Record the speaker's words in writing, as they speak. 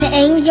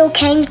angel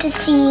came to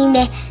see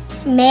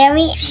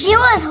Mary. She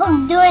was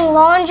doing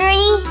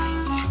laundry,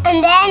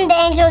 and then the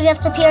angel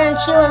just appeared and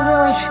she was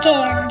really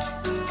scared.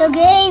 So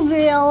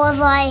Gabriel was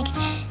like,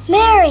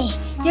 Mary,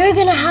 you're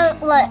gonna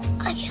have,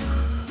 I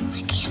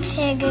can't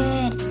say it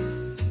good.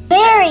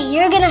 Mary,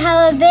 you're gonna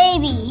have a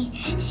baby.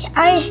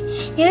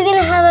 You're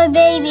gonna have a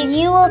baby and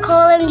you will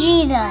call him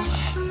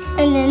Jesus.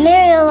 And then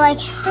Mary was like,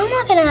 I'm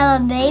not gonna have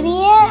a baby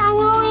yet. I'm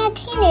only a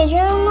teenager.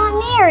 I'm not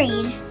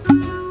married.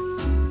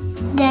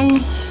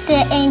 Then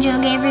the angel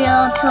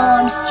Gabriel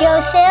told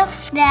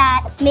Joseph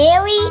that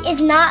Mary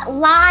is not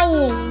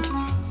lying.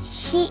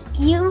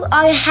 You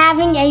are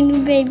having a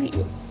new baby.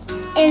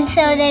 And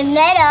so they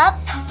met up.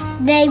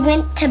 They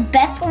went to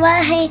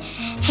Bethlehem,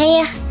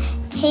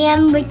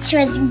 which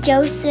was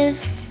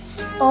Joseph's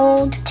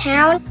old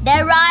town.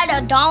 They ride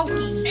a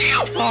donkey.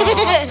 I don't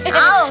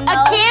know.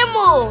 A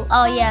camel.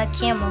 Oh yeah, a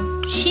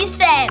camel. She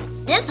said,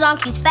 this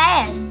donkey's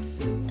fast.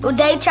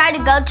 They tried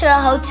to go to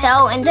a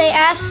hotel and they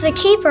asked the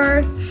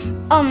keeper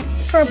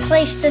for a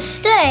place to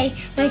stay.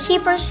 The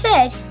keeper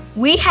said,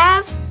 we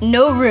have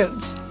no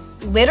rooms.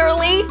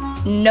 Literally,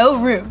 no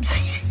rooms.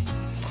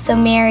 So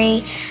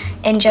Mary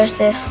and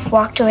Joseph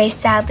walked away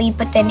sadly,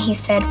 but then he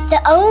said, the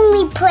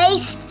only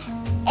place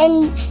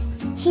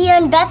here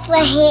in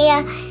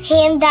Bethlehem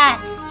that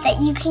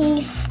you can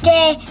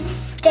stay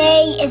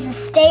is a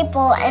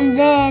stable. And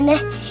then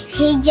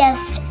he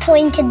just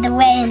pointed the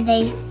way and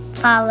they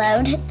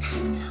followed.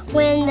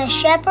 When the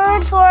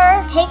shepherds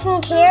were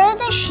taking care of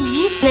the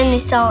sheep, then they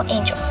saw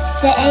angels.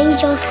 The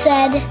angel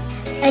said,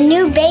 a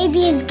new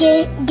baby is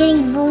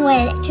getting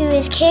born, who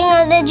is King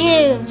of the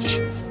Jews.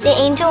 The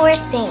angel was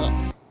singing,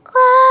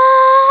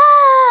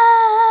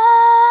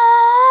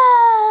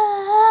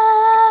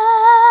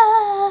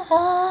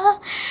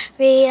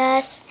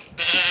 Glorious.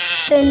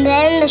 And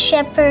then the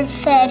shepherd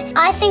said,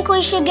 I think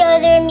we should go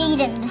there and meet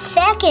him. The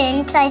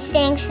second, I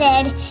think,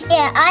 said,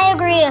 yeah, I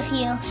agree with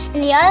you.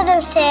 And the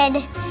other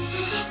said,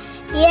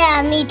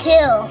 yeah, me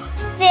too.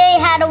 They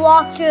had to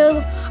walk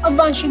through a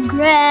bunch of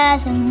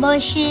grass and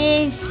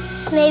bushes,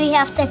 maybe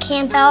have to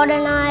camp out a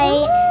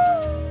night.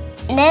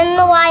 And then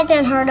the wise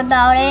men heard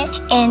about it.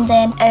 And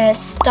then a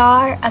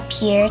star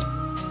appeared.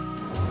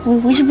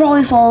 We should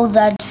probably follow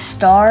that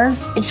star.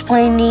 It's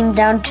pointing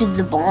down to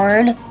the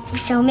barn.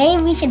 So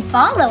maybe we should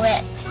follow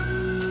it.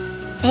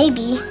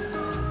 Maybe.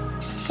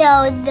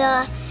 So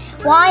the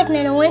wise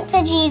men went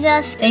to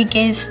Jesus. They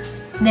gave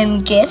them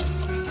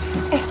gifts.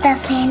 A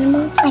stuffed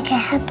animal, like a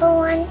hippo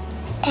one,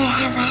 they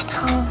have at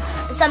home.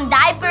 Some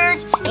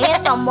diapers,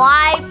 and some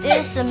wipes,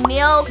 and some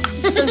milk,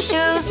 some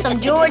shoes, some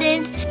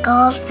Jordans.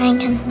 Gold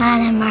ring and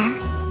Latimer.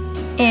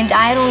 And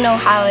I don't know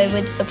how I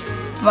would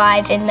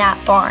survive in that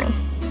barn.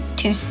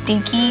 Too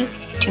stinky,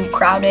 too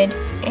crowded,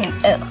 and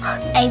ugh.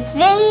 I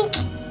think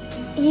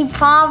he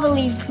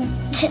probably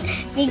pooped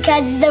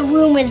because the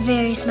room was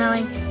very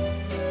smelly.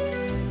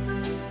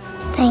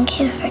 Thank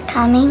you for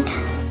coming.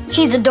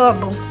 He's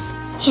adorable.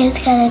 He's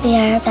gonna be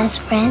our best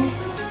friend.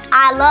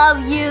 I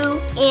love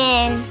you,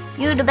 and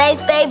you the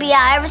best baby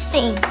I ever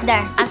seen.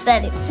 There, I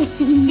said it.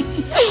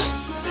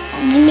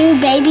 The new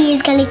baby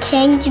is gonna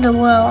change the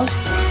world.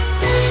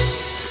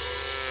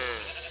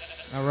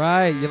 All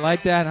right, you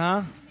like that,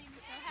 huh?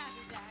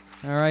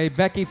 All right,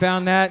 Becky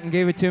found that and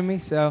gave it to me,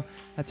 so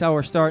that's how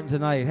we're starting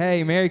tonight.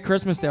 Hey, Merry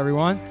Christmas to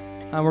everyone.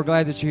 We're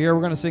glad that you're here. We're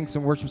going to sing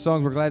some worship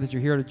songs. We're glad that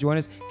you're here to join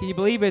us. Can you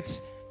believe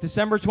it's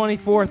December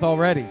 24th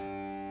already?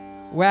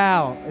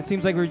 Wow, it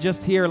seems like we were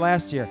just here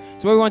last year.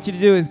 So what we want you to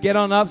do is get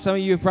on up. Some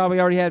of you have probably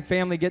already had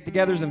family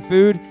get-togethers and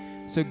food,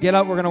 so get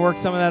up. We're going to work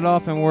some of that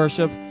off and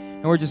worship,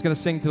 and we're just going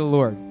to sing to the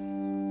Lord.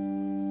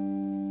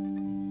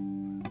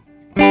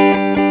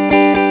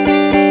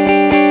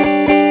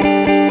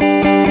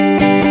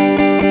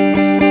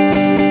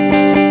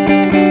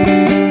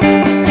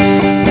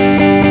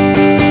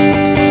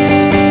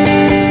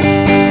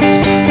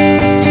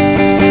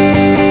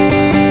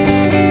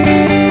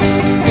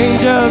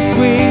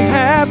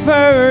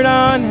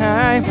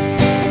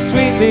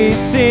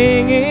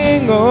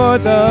 Singing o'er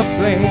the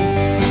plains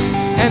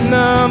and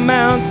the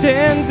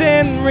mountains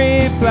in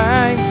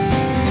reply,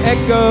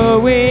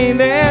 echoing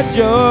their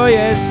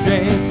joyous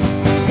strains.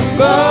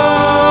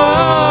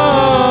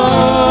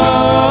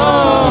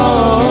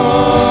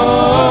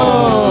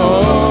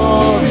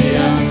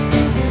 Gloria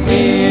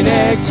in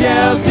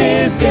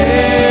excelsis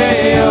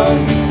Deo.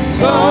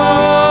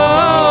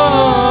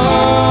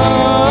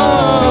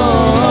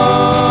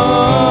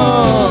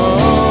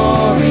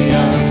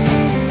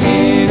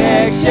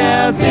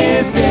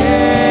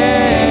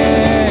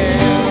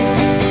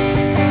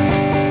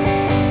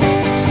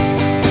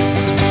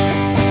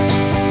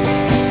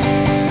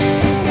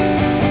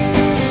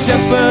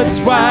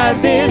 Why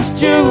this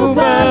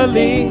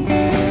jubilee?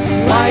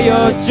 Why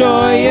your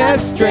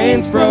joyous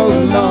strains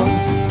prolong?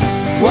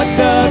 What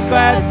the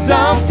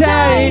gladsome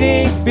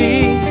tidings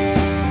be,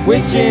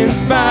 which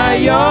inspire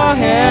your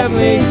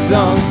heavenly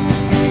song?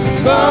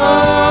 Gloria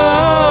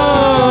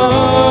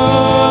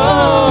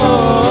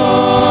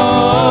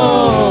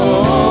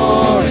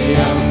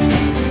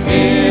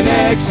in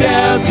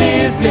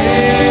excelsis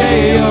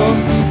Deo.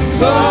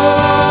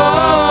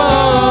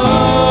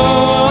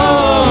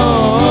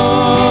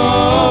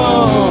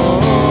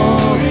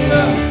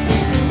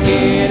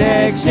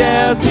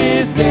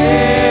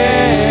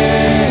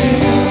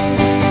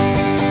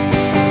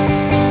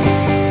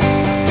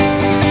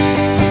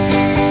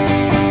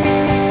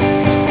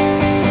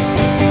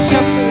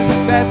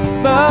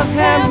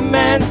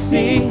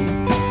 thee.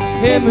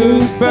 Him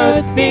whose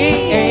birth the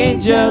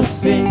angels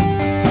sing.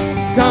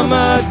 Come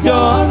adore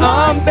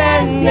on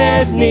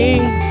bended knee.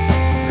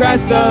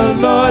 Christ the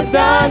Lord,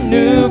 the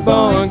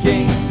newborn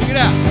King. Sing it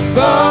out.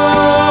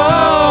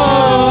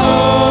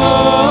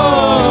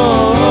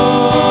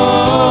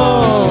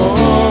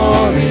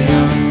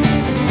 Gloria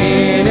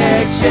in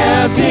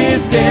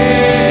excelsis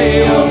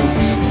Deo.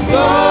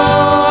 Gloria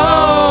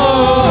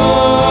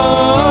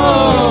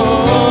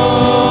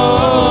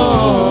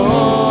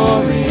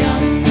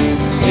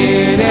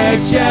in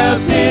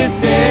excelsis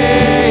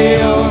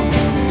Deo.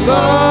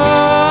 Gloria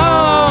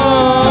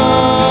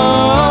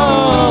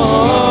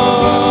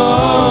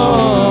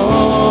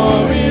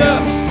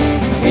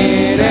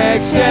in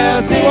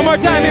excelsis. One more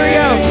time, here we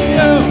go.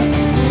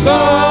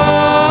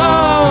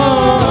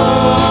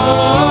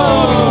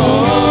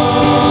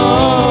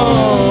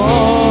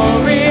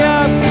 Gloria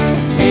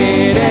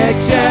in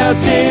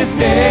excelsis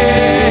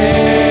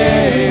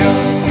Deo.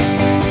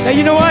 Now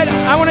you know what?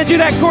 I want to do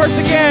that chorus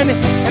again, and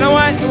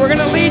we're going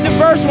to lead the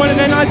first one, and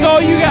then it's all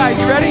you guys.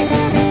 You ready?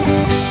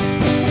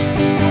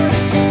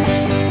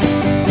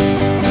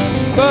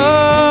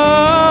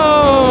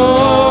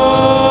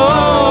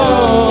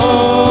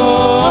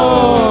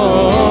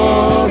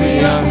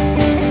 Gloria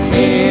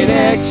in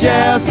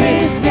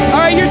excelsis. All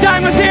right, your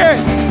time. Let's hear it.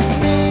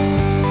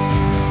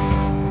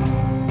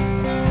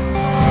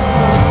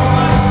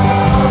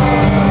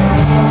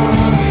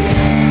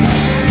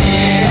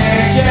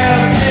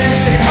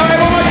 All right,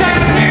 one more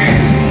time. Let's hear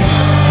it.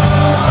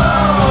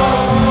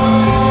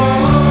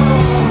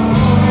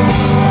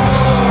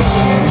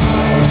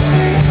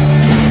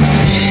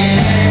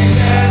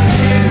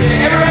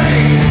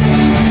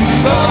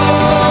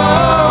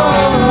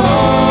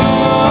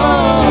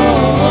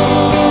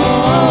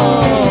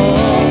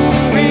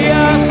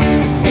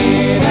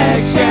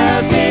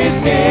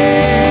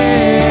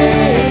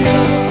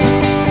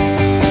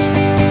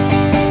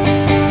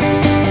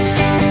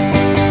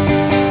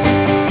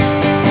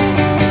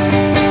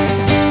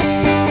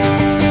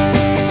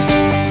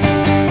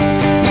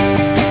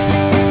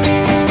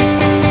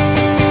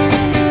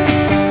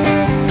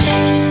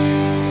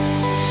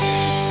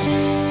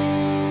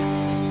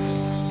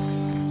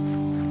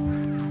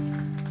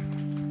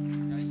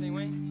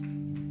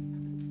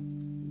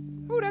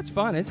 That's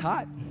fun. It's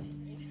hot.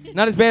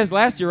 Not as bad as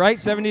last year, right?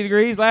 70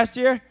 degrees last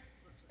year?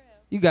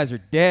 You guys are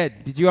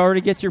dead. Did you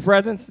already get your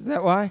presents? Is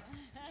that why?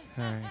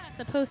 All right. It's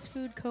the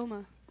post-food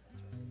coma.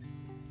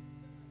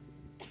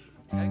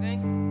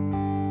 Anything?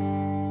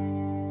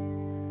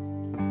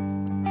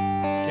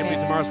 Can't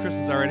believe tomorrow's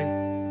Christmas already.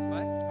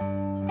 What?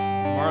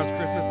 Tomorrow's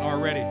Christmas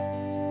already.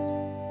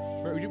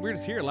 We were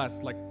just here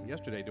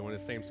yesterday doing the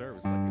same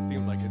service. It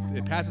seems like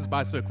it passes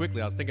by so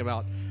quickly. I was thinking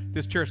about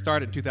this church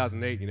started in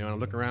 2008, and I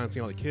look around and see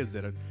all the kids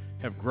that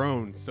have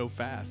grown so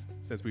fast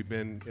since we've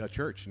been a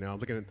church. I'm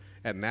looking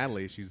at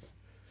Natalie.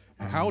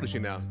 How old is she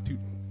now?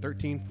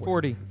 13?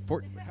 40.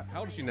 How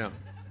old is she now?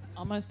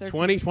 Almost 13.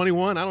 20,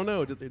 21? I don't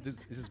know.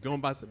 It's just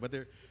going by. But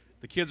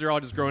the kids are all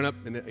just growing up,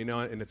 and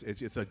and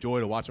it's a joy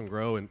to watch them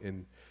grow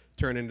and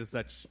turn into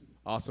such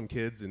awesome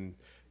kids, and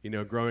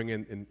growing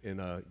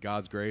in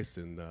God's grace,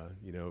 and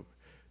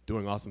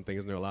doing awesome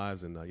things in their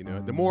lives. And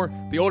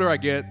the older I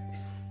get,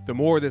 the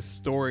more this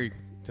story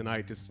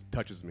tonight just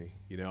touches me.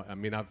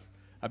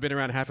 I've been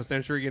around half a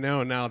century,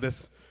 and now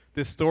this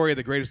story,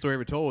 the greatest story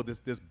ever told,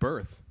 this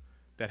birth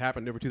that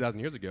happened over 2,000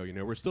 years ago.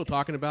 We're still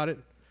talking about it.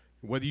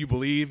 Whether you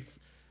believe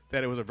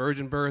that it was a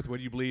virgin birth,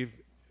 whether you believe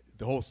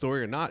the whole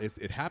story or not,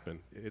 it happened.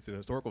 It's an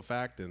historical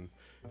fact, and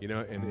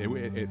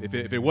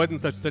if it wasn't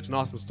such an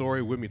awesome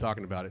story, we wouldn't be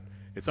talking about it.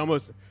 It's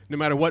almost, no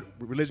matter what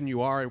religion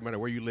you are, no matter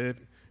where you live,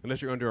 unless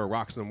you're under a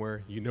rock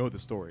somewhere, you know the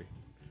story.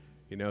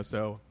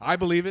 So I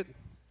believe it.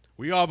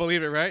 We all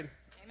believe it, right?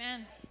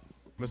 Amen.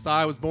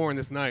 Messiah was born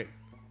this night,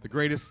 the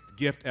greatest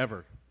gift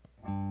ever.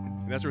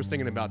 And that's what we're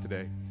singing about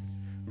today.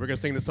 We're going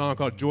to sing the song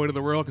called Joy to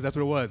the World, because that's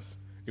what it was.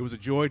 It was a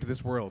joy to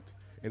this world,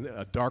 in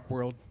a dark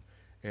world,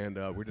 and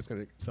we're just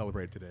going to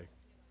celebrate it today.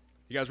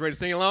 You guys ready to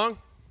sing along?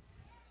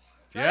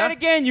 Try that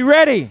again. You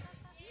ready?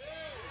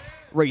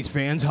 Race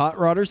fans, hot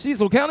rodders,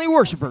 Cecil County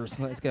worshipers.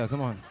 Let's go. Come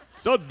on.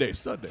 Saturday.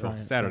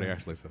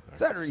 Actually.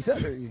 Saturday.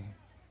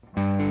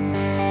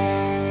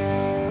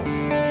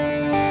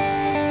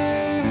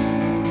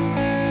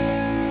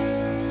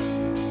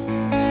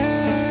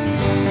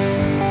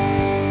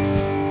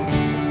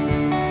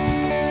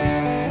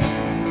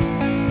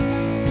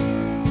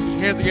 Put your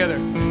hands together.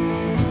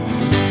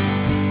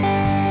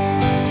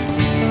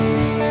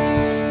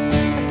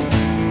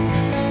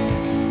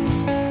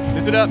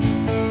 Lift it up.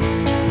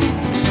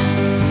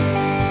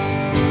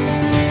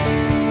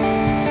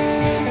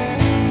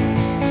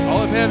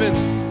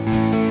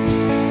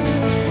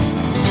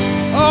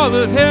 All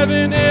of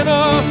heaven and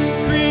all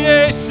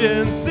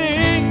creation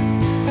sing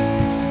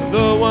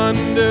the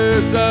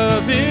wonders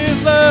of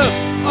his love.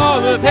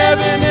 All of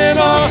heaven and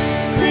all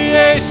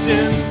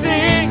creation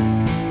sing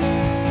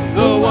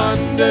the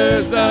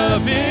wonders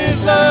of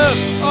his love.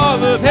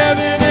 All of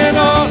heaven and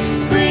all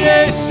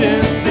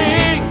creation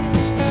sing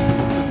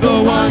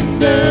the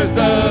wonders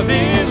of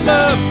his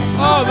love.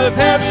 of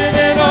heaven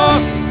and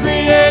all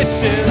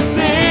creation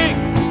sing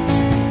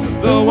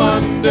the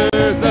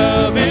wonders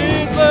of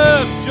his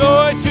love.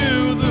 Joy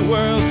to the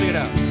world. Sing it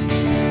out.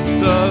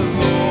 The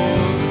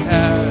Lord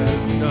has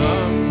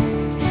come.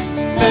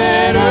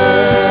 Let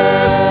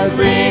earth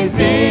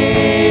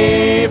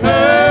receive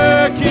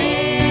her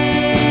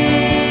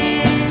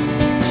King.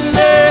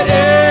 Let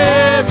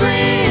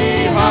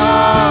every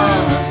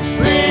heart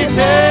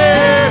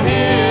prepare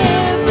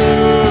him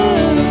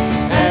room.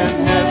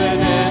 And heaven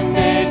and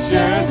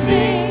nature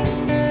sing.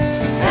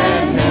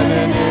 And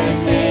heaven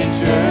and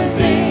nature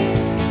sing.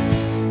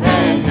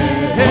 And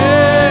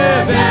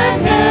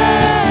heaven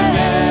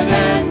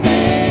and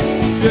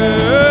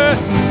nature,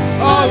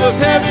 all of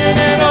heaven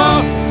and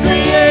all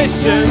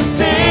creation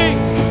sing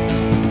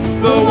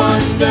the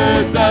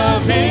wonders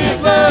of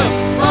his love.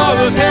 All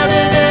of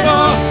heaven and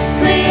all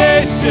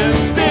creation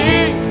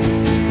sing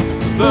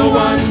the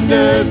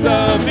wonders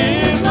of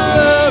his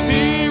love.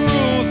 He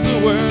rules the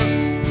world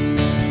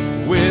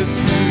with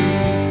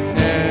truth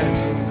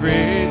and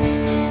grace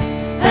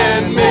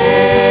and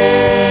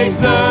makes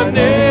the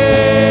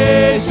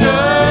nations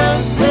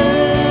prove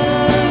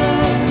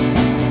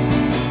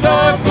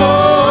the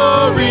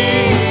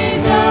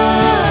glories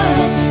of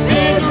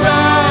his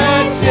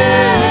righteousness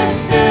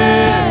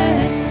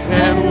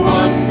and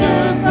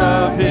wonders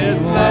of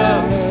his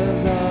love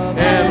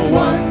and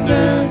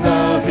wonders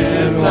of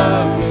his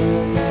love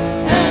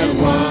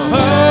and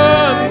wonders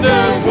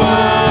of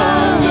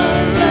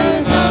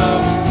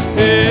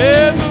his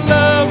love.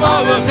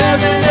 All of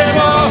heaven and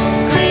all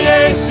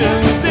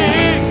creation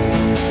sing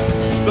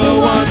the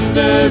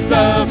wonders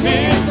of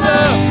his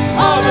love.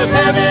 All of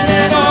heaven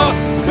and all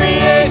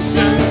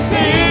creation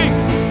sing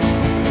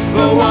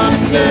the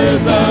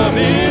wonders of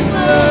his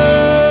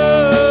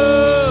love.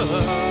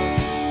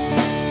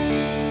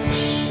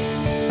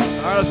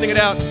 All right, let's sing it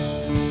out.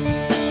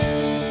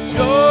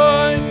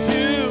 Joy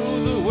to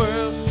the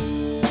world,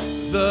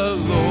 the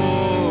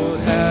Lord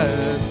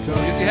has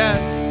come. Yes, he has.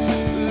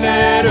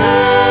 Let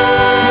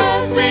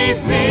earth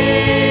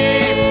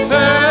receive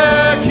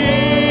her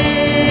King.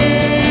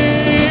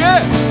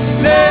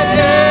 Let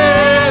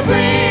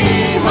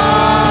every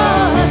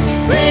heart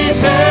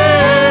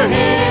prepare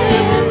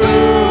him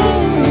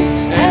room.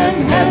 And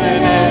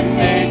heaven and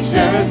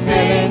nature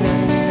sing.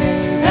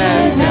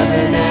 And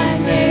heaven and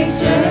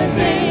nature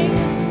sing.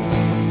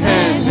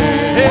 And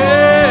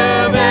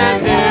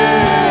heaven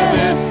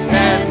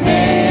and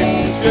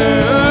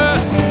nature,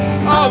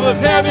 all of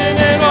heaven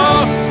and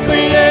all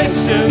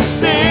creation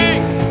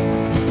sing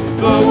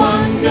the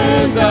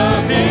wonders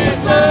of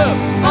his love.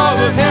 All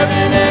of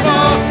heaven and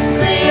all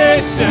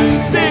creation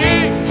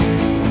sing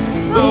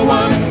the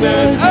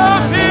wonders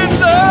of his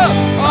love.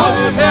 All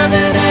of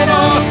heaven and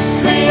all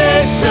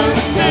creation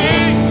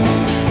sing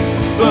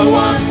the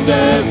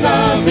wonders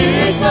of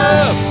his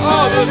love.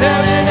 All of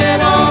heaven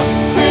and all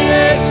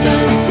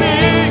creation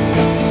sing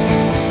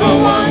the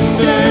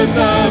wonders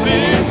of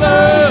his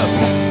love.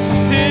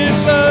 His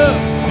love,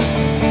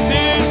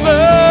 his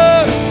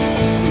love,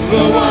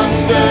 the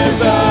wonders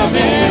of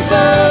his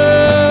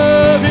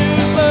love.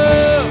 His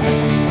love,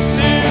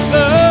 his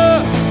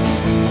love,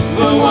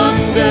 the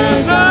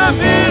wonders of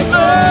his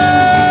love.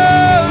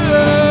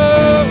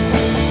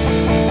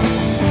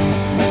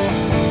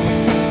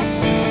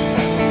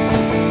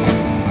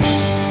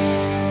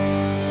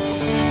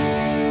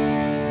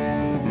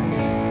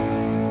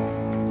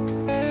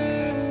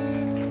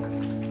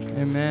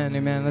 Amen,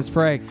 amen. Let's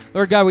pray.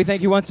 Lord God, we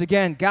thank you once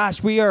again.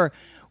 Gosh, we are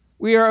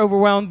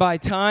overwhelmed by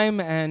time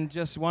and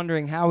just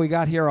wondering how we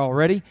got here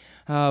already.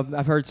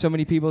 I've heard so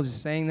many people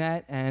just saying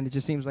that, and it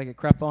just seems like it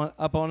crept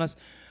up on us.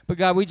 But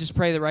God, we just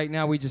pray that right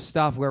now we just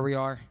stop where we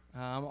are.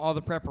 All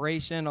the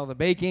preparation, all the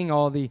baking,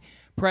 all the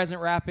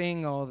present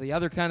wrapping, all the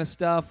other kind of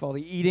stuff, all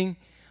the eating,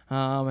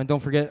 and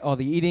don't forget all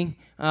the eating.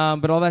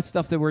 But all that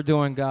stuff that we're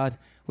doing, God,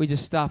 we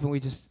just stop and we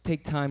just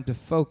take time to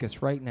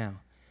focus right now.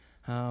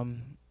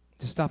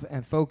 To stop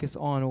and focus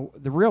on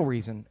the real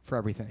reason for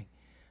everything.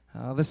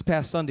 This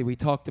past Sunday, we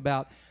talked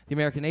about the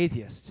American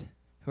atheists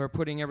who are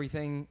putting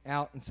everything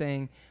out and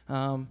saying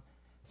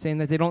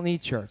that they don't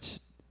need church.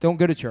 Don't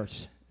go to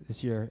church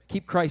this year.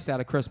 Keep Christ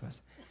out of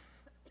Christmas.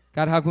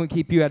 God, how can we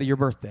keep you out of your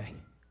birthday?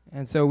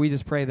 And so we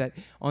just pray that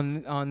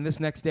on this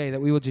next day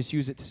that we will just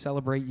use it to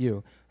celebrate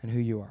you and who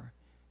you are.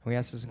 And we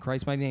ask this in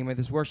Christ's mighty name. May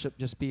this worship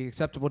just be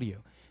acceptable to you.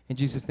 In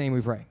Jesus' name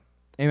we pray.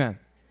 Amen.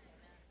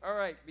 All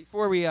right,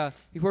 before we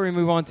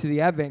move on to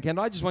the Advent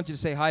candle, I just want you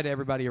to say hi to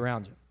everybody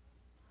around you.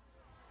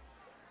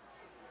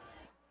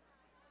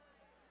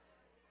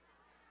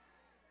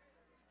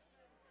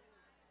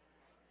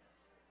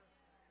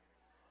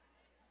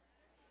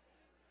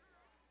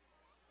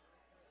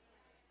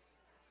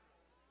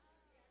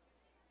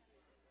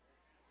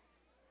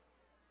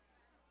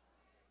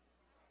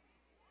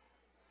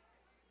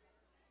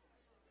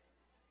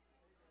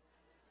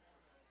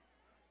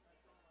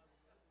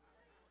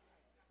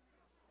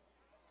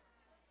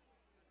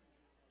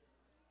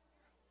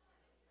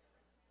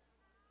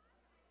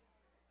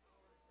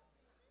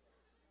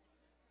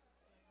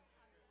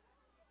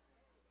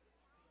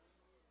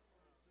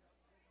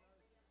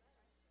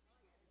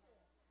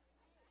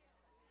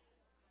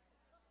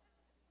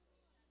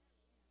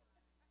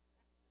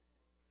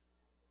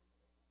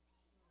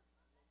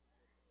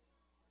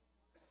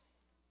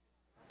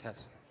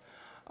 Test.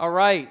 All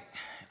right.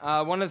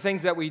 One of the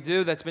things that we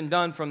do that's been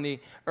done from the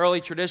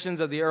early traditions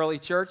of the early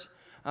church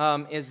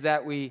is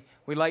that we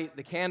light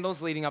the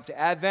candles leading up to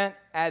Advent.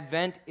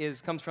 Advent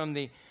comes from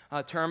the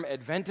term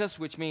Adventus,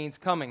 which means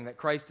coming, that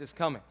Christ is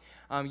coming.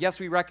 Yes,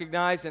 we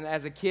recognize, and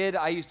as a kid,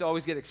 I used to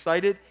always get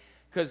excited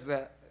because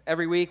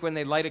every week when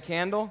they light a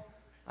candle,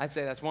 I'd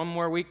say that's one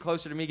more week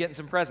closer to me getting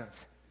some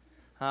presents.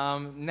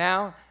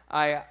 Now,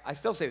 I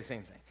still say the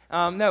same thing.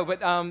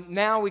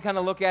 Now we kind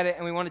of look at it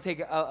and we want to take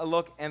a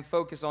look and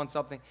focus on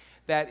something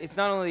that it's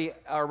not only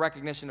our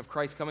recognition of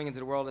Christ coming into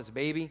the world as a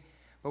baby,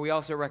 but we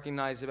also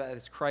recognize that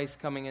it's Christ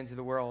coming into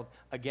the world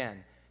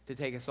again to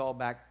take us all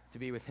back to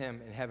be with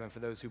him in heaven for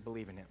those who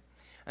believe in him.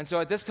 And so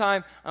at this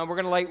time, we're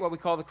going to light what we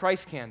call the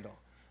Christ candle.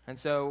 And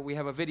so we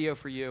have a video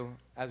for you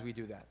as we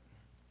do that.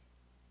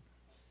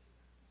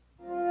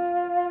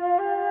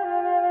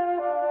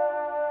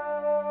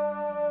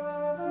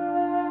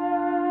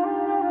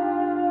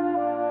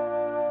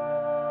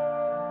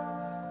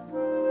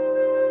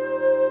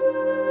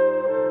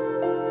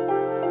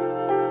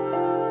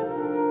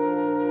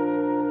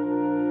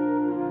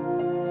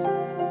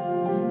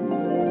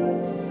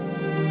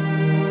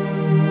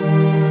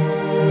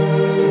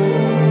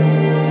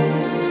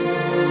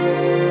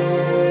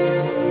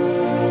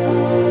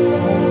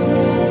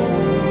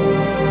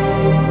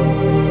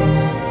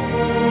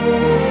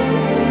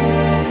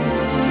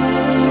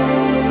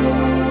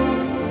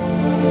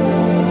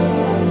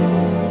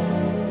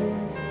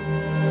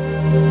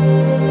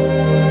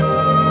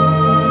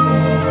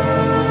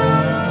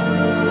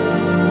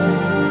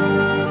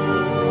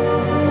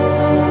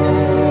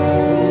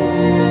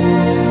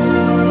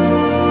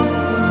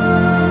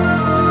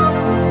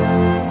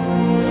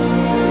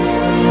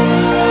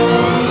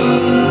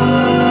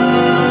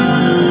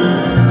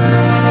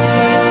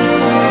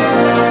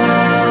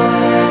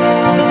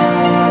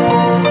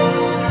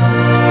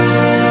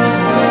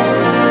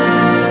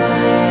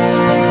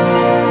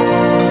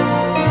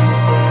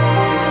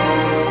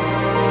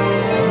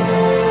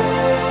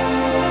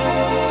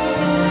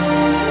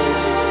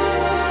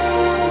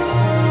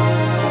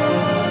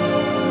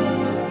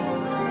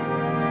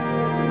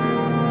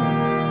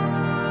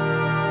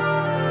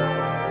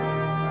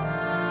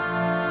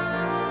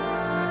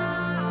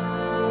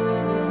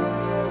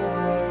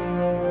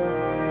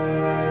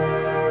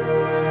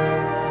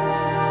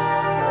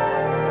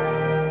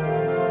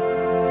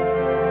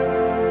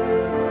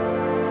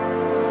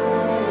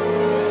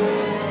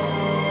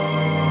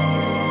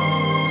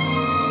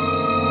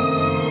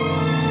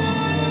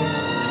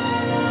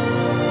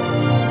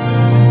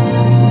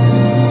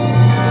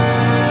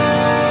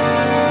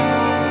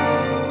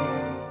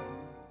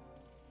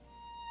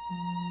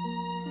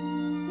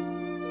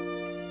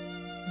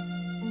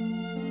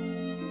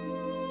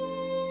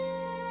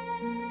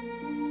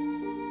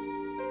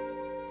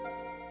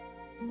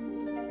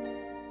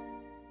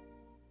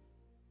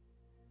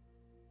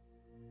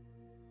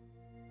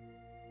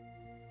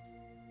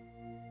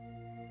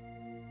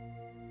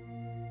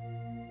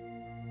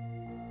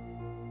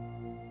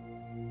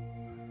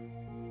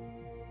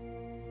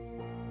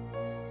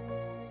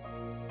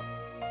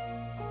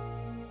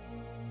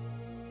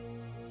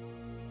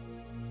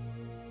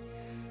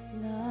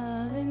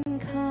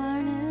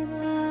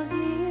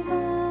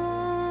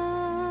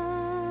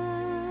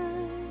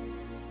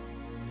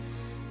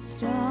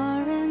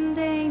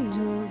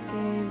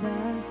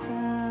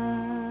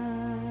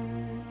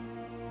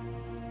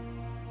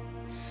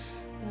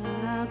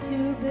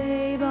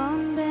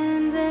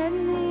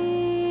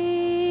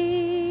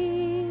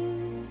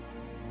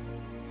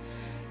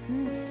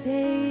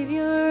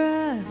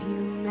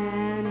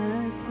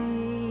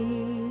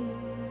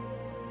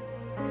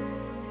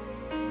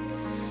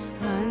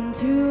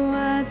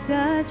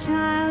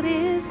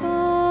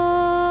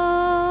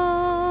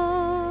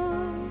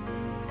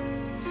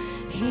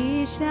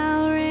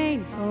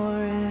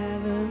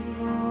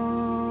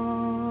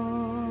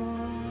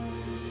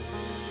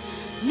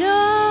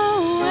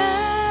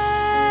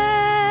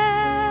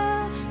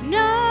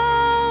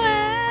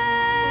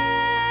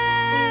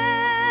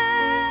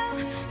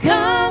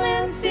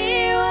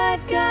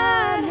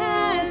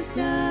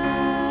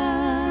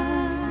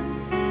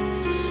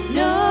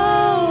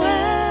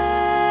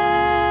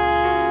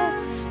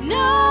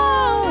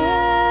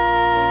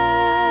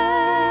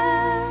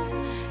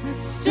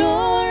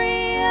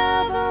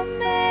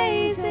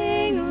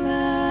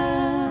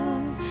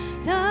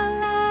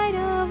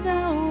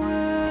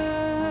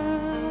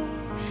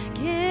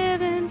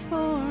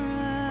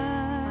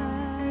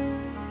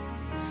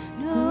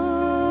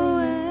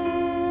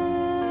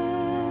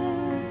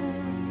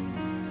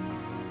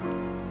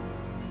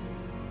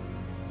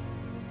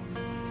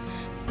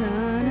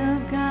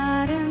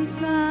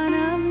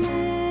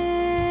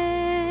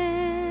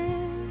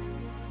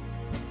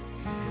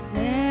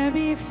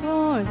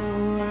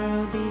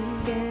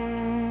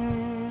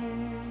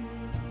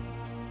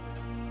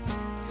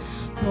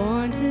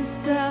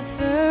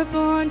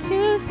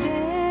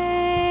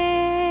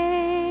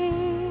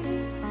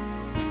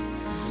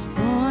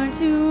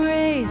 To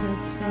raise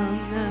us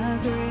from the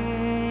grave.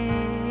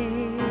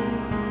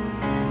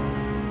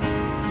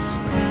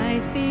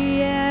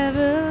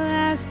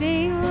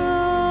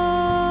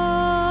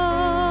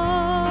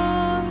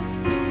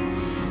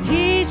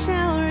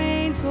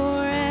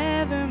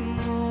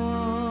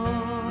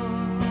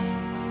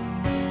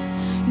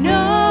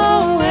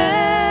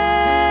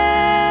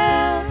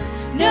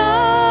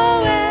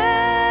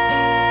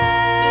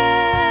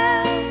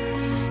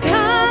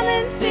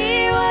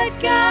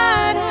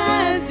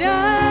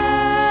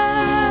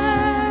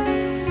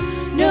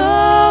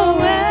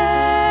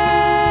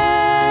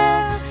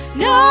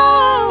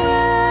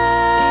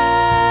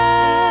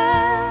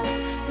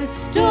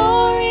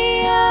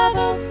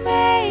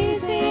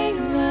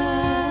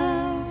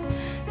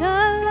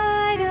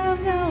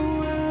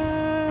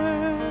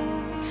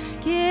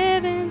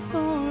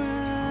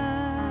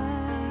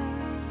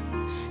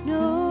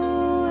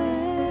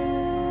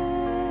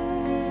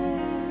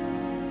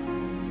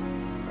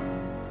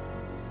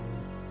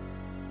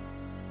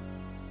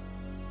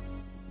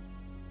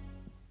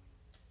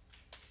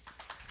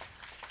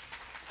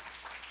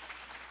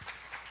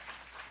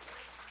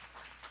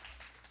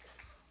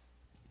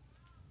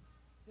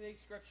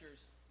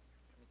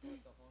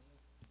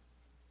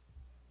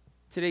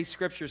 Today's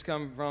scriptures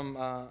come from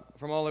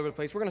all over the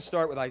place. We're going to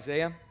start with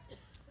Isaiah.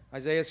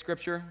 Isaiah's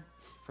scripture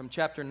from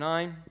chapter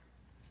 9.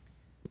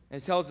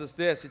 And it tells us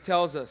this. It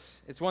tells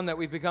us, it's one that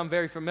we've become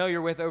very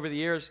familiar with over the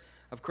years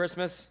of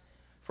Christmas.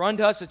 For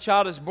unto us a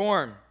child is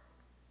born,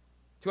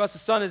 to us a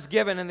son is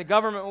given, and the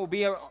government will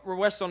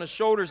rest on his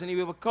shoulders, and he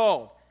will be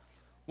called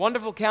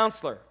Wonderful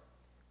Counselor,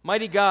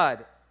 Mighty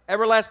God,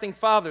 Everlasting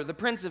Father, the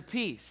Prince of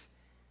Peace.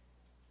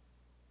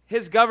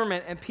 His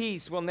government and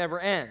peace will never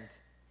end.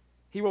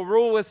 He will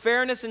rule with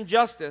fairness and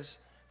justice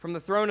from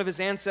the throne of his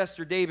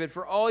ancestor David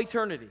for all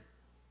eternity.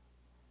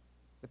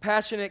 The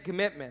passionate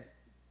commitment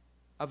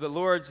of the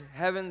Lord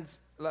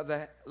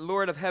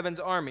of heaven's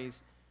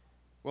armies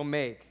will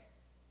make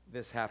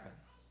this happen.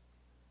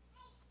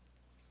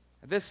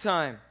 At this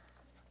time,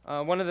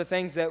 one of the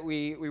things that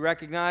we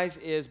recognize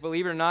is,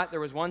 believe it or not,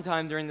 there was one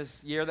time during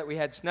this year that we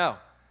had snow.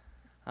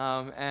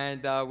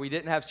 And we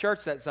didn't have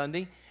church that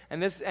Sunday.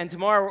 And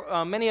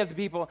tomorrow, many of the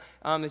people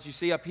that you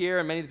see up here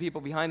and many of the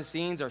people behind the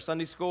scenes, our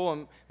Sunday school,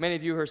 and many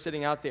of you who are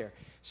sitting out there,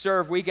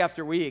 serve week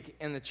after week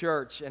in the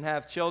church and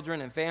have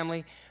children and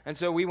family. And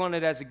so we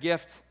wanted as a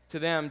gift to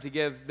them to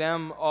give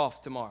them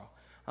off tomorrow.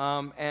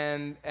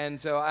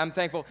 And so I'm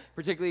thankful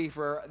particularly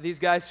for these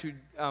guys who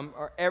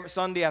are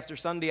Sunday after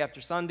Sunday after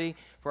Sunday,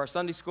 for our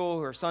Sunday school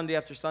who are Sunday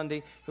after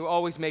Sunday, who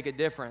always make a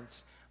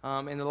difference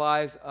in the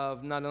lives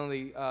of not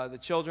only the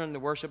children, the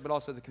worship, but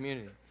also the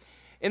community.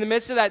 In the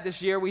midst of that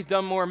this year, we've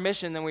done more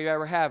mission than we've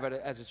ever have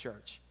as a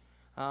church.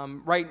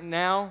 Right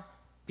now,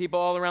 people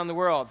all around the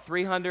world,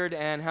 300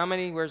 and how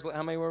many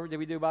did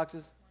we do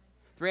boxes?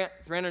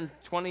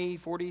 320,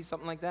 40,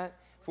 something like that?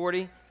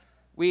 40.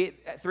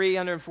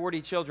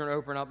 340 children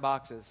open up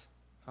boxes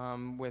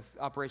with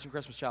Operation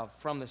Christmas Child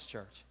from this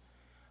church.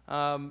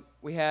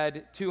 We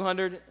had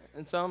 200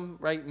 and some,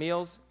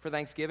 meals for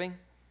Thanksgiving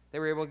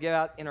that we were able to give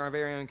out in our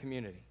very own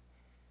community.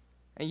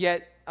 And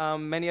yet,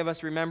 many of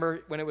us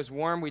remember when it was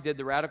warm, we did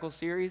the Radical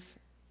series,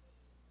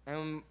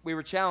 and we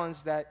were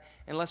challenged that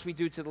unless we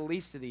do to the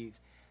least of these,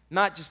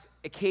 not just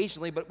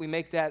occasionally, but we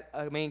make that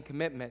a main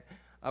commitment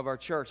of our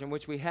church, in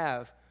which we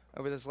have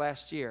over this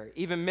last year,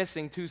 even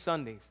missing 2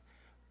 Sundays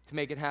to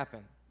make it happen.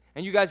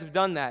 And you guys have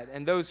done that.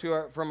 And those who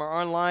are from our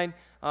online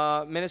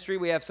ministry,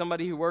 we have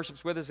somebody who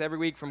worships with us every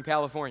week from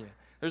California.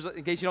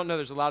 In case you don't know,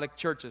 there's a lot of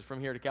churches from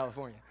here to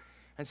California.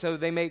 And so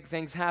they make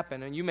things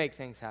happen, and you make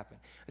things happen.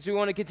 And so we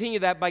want to continue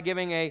that by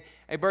giving a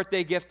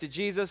birthday gift to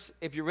Jesus.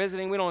 If you're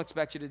visiting, we don't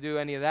expect you to do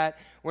any of that.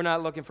 We're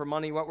not looking for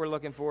money. What we're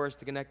looking for is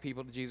to connect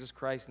people to Jesus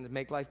Christ and to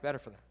make life better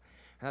for them.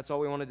 And that's all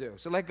we want to do.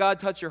 So let God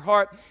touch your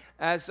heart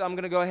as I'm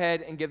going to go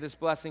ahead and give this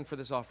blessing for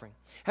this offering.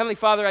 Heavenly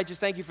Father, I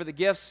just thank you for the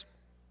gifts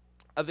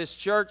of this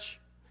church.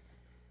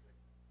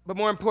 But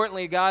more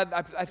importantly, God,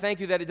 I thank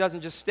you that it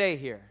doesn't just stay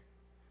here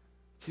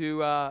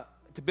to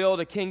build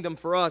a kingdom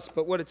for us,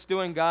 but what it's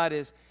doing, God,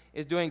 is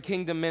doing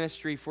kingdom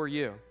ministry for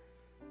you.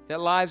 That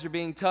lives are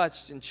being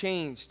touched and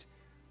changed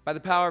by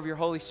the power of your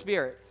Holy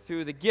Spirit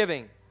through the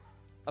giving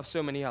of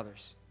so many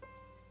others.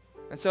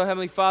 And so,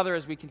 Heavenly Father,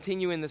 as we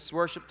continue in this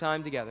worship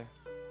time together,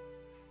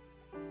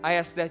 I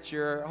ask that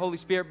your Holy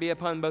Spirit be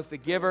upon both the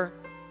giver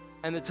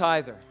and the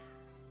tither.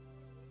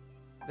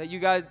 That you,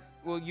 God,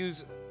 will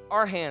use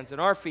our hands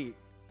and our feet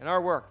and our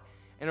work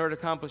in order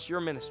to accomplish your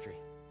ministry.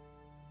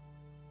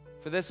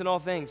 For this and all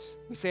things,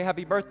 we say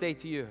happy birthday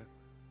to you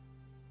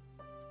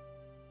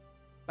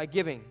by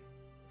giving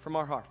from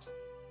our hearts.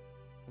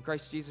 In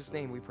Christ Jesus'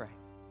 name we pray.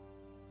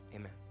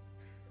 Amen.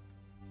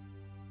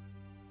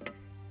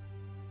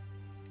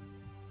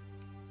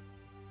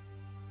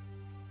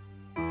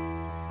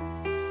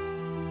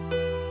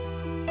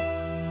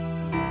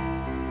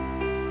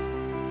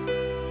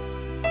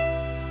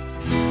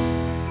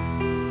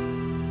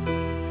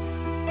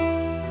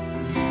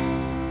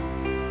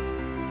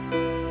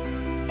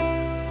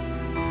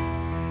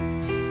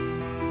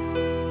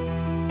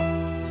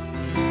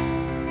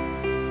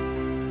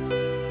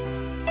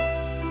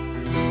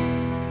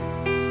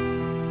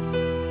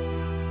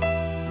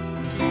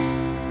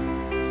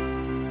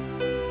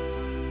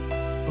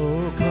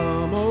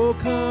 Oh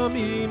come,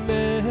 Emmanuel,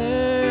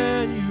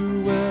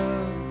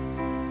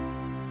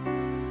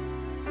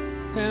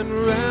 and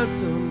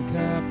ransom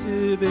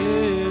captive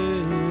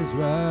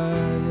Israel,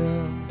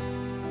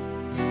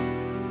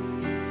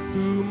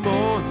 who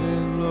mourns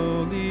in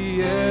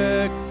lowly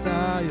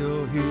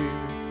exile here,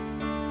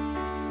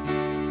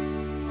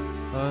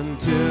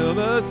 until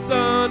the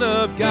Son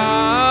of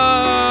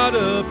God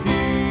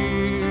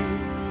appear.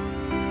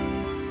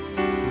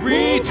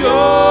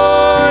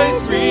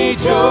 Rejoice,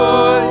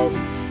 rejoice,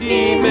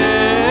 Emmanuel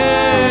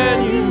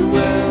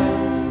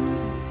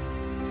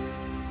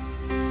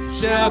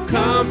shall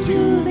come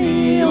to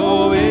thee,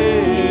 O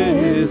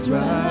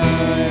Israel.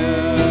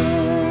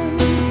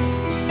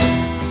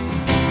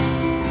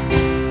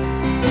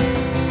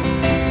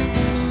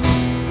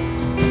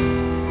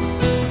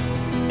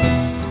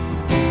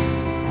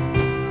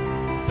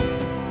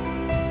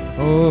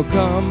 Oh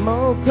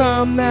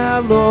come,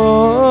 thou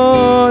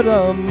Lord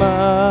of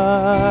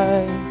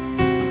mine,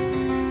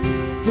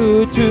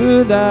 food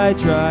to thy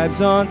tribes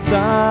on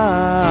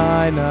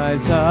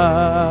Sinai's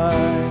high.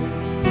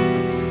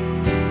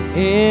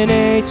 In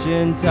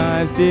ancient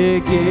times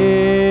did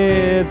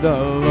give the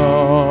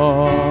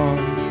law,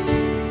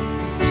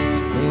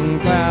 in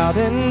cloud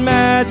and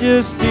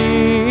majesty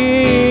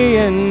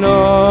and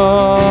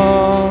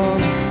awe.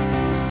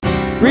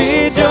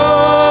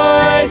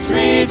 Rejoice,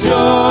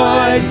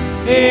 rejoice,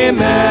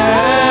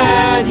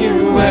 Emmanuel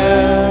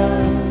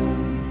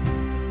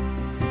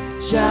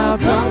shall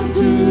come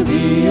to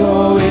thee,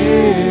 O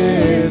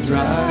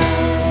Israel.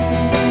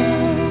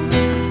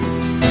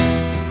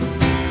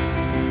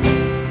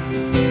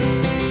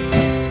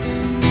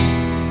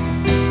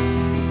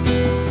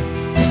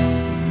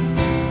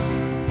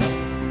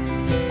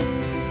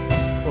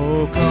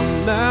 Oh,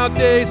 come thou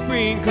day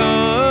spring,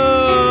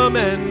 come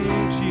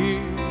and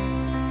cheer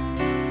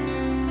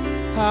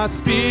our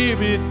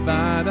spirits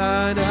by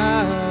thine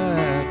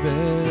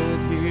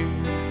advent here.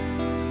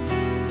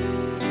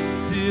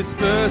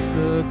 Disperse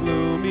the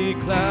gloomy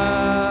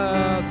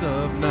clouds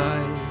of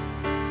night,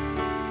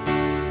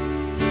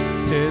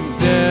 and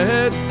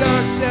death's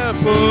dark shall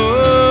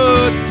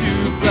put to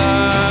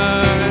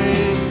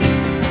flight.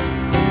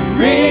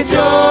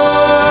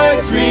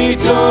 Rejoice,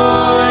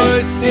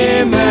 rejoice,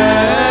 Emmanuel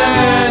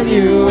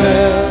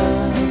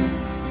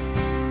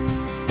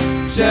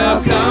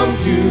shall come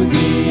to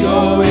thee,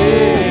 O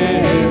Israel.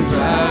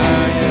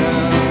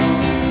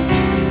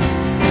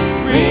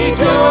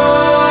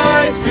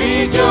 Rejoice,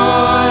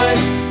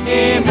 rejoice,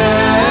 Emmanuel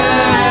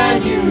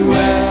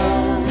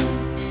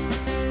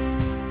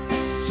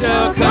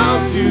shall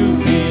come to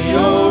thee,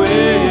 O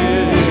Israel.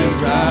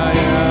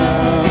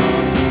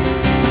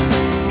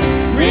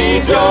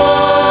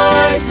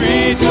 Rejoice,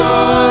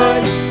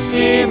 rejoice,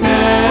 Emmanuel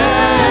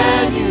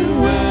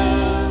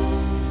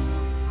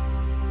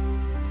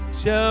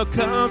shall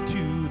come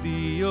to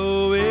thee,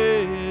 O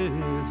Israel.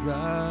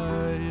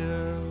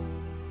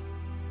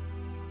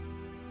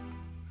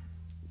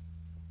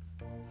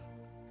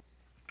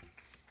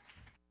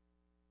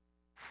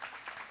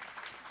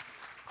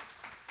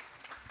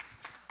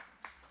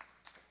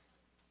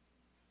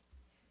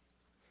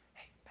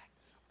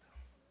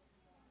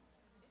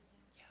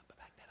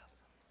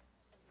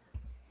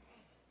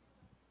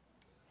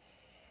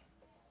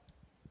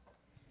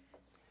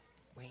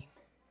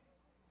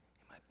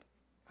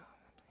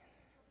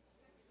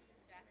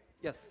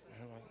 Yes.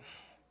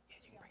 Yeah,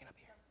 you can bring it up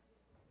here.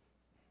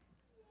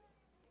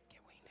 Get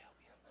Wayne to help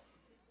you.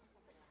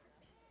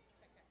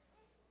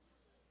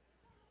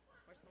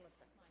 Where's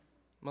Melissa?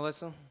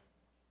 Melissa?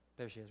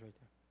 There she is right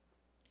there.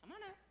 Come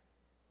on up.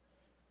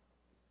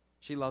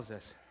 She loves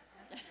this.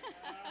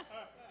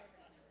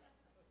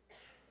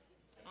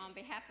 On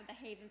behalf of the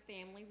Haven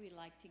family, we'd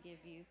like to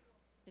give you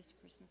this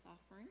Christmas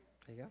offering.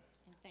 There you go.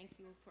 And thank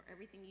you for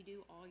everything you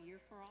do all year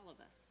for all of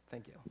us.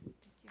 Thank you. Thank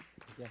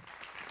you. Yeah.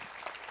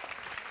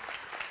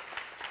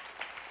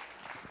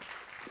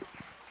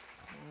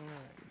 All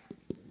right.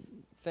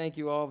 Thank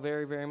you all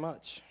very, very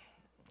much.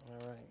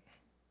 All right.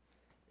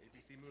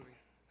 ABC movie.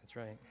 That's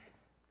right.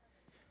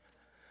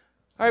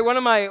 All right, one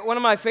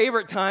of my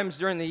favorite times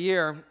during the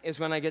year is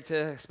when I get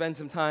to spend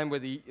some time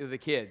with the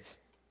kids.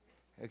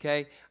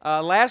 Okay?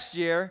 Last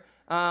year,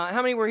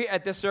 how many were here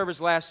at this service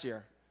last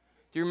year?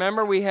 Do you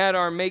remember we had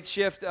our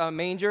makeshift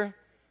manger,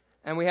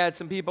 and we had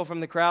some people from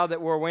the crowd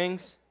that wore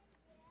wings?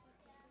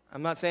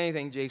 I'm not saying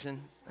anything,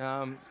 Jason.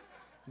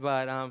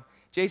 But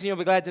Jason, you'll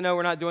be glad to know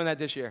we're not doing that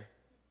this year.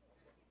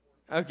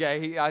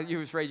 Okay, he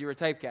was afraid you were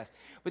typecast.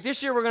 But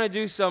this year we're going to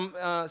do some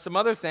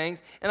other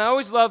things, and I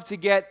always love to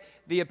get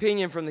the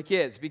opinion from the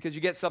kids because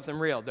you get something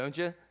real, don't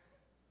you?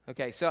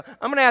 Okay, so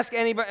I'm going to ask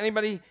any of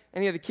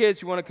the kids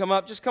who want to come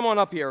up, just come on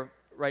up here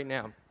right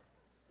now.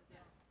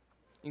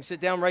 You can sit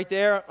down right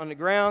there on the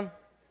ground.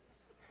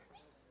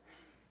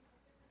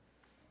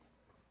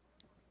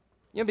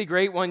 It'd be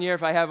great one year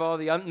if I have all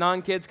the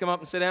non-kids come up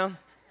and sit down.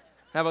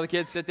 Have all the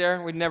kids sit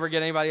there. We'd never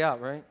get anybody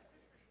up, right?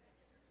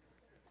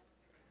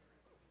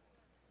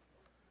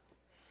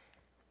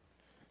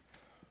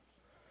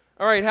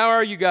 All right, how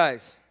are you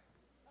guys?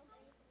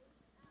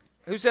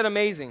 Who said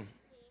amazing?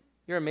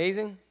 You're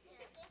amazing?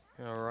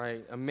 All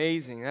right,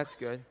 amazing. That's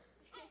good.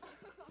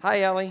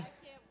 Hi, Ellie.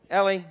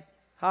 Ellie,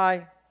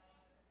 hi.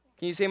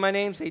 Can you say my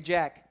name? Say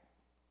Jack.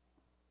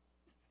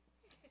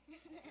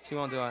 She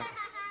won't do it.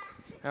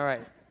 All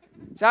right.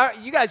 So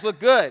you guys look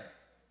good.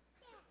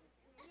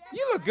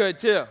 You look good,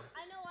 too. I know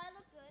I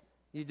look good.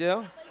 You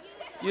do?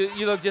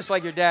 You look just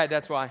like your dad,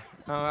 that's why.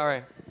 Oh, all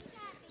right.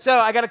 So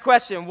I got a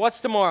question. What's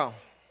tomorrow?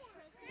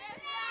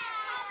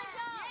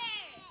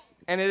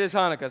 And it is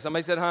Hanukkah.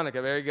 Somebody said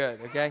Hanukkah. Very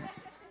good, okay?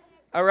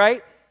 All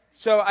right.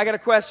 So I got a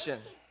question.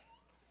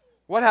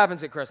 What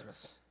happens at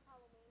Christmas?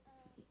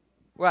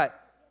 What?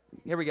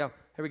 Here we go.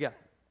 You get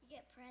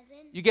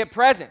presents. You get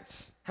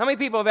presents. How many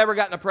people have ever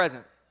gotten a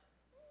present?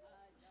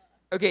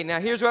 Okay,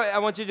 now here's what I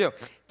want you to do.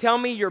 Tell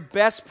me your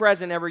best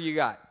present ever you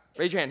got.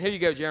 Raise your hand. Here you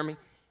go, Jeremy.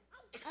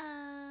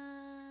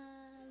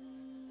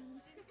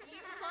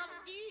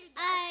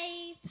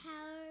 A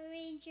Power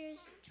Rangers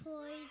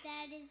toy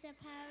that is was a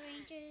Power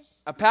Rangers.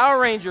 A Power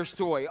Rangers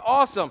toy.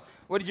 Awesome.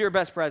 What did your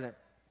best present?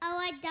 Oh,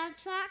 a dump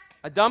truck.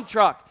 A dump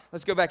truck.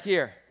 Let's go back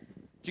here.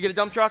 Did you get a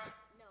dump truck?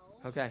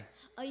 No. Okay.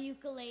 A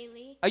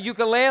ukulele. A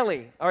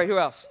ukulele. All right, who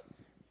else?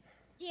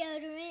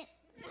 Deodorant.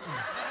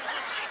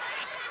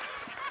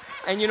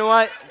 And you know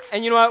what?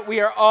 We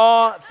are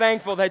all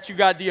thankful that you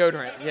got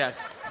deodorant.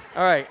 Yes.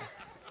 All right.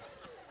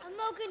 A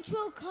remote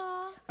control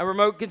car. A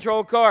remote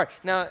control car.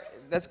 Now,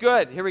 that's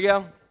good. Here we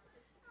go.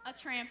 A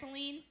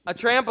trampoline. A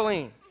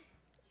trampoline.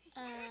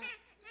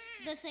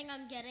 The thing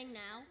I'm getting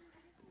now.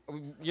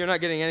 You're not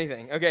getting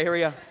anything. Okay, here we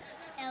go.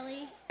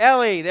 Ellie.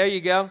 Ellie, there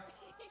you go.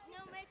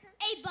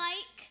 A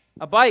bike.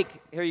 A bike.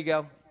 Here you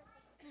go.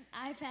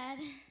 An iPad.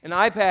 An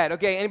iPad.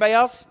 Okay, anybody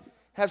else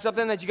have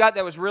something that you got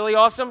that was really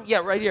awesome? Yeah,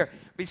 right here.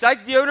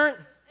 Besides deodorant?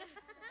 What's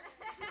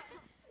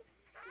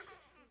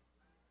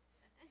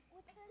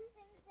those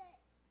things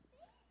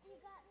that you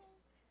got me?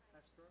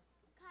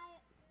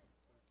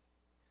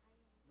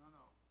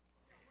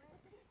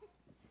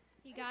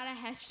 You got a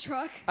Hess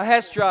truck. A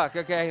Hess truck.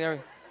 Okay. There.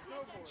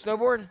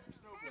 Snowboard?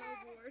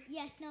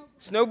 Yes, no.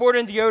 Snowboard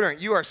and deodorant.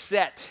 You are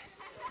set.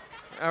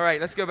 All right,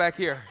 let's go back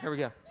here. Here we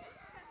go.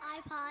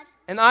 iPod.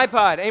 An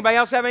iPod. Anybody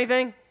else have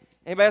anything?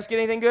 Anybody else get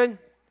anything good?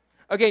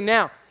 Okay,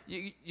 now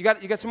you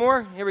got some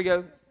more? Here we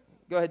go.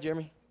 Go ahead,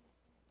 Jeremy.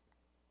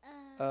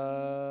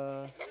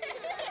 The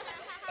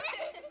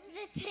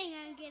thing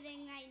I'm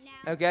getting right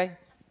now. Okay.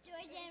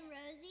 Georgia and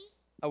Rosie.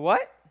 A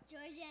what?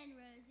 Georgia and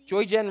Rosie.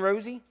 Joy Jen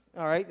Rosie.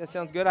 All right, that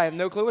sounds good. I have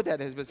no clue what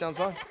that is, but it sounds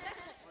fun.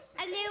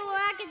 A new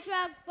rocket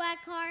truck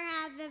black car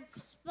has the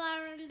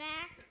spar on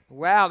back.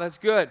 Wow, that's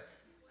good.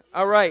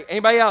 All right,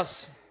 anybody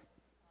else?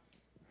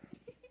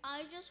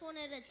 I just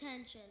wanted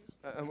attention.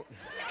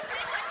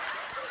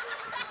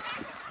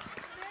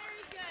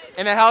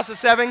 In a house of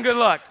 7, good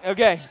luck.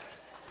 Okay.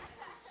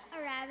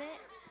 A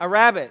rabbit. A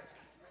rabbit.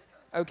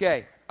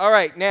 Okay. All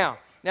right, now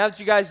that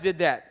you guys did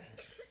that,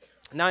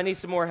 now I need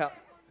some more help.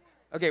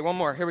 Okay, one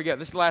more. Here we go.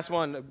 This is the last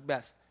one, the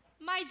best.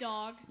 My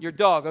dog. Your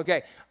dog,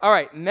 okay. All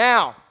right,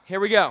 now, here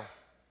we go.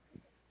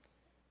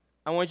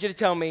 I want you to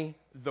tell me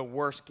the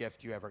worst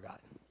gift you ever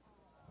got.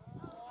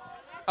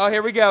 Oh,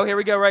 here we go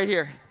right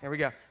here. Here we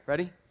go.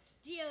 Ready?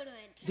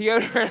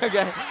 Deodorant,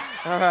 okay.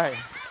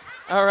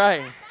 All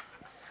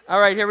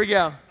right, here we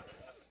go.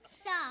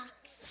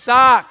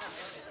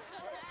 Socks.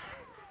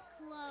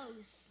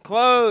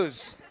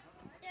 Clothes.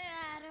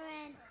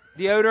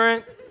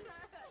 Deodorant.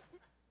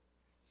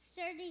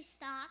 Sturdy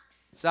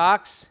socks.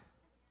 Socks.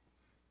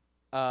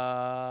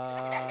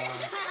 A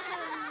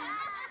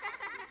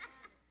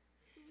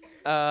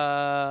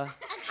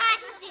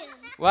costume.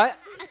 What?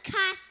 A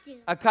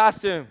costume. A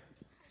costume.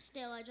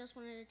 Still, I just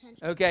wanted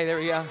attention. Okay, there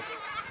we go.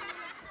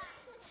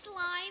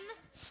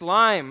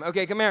 Slime.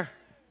 Okay, come here.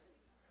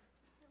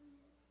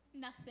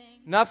 Nothing.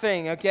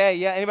 Nothing. Okay,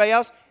 yeah. Anybody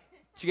else?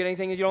 Did you get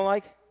anything that you don't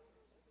like?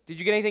 Did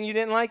you get anything you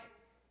didn't like?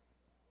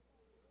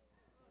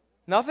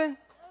 Nothing?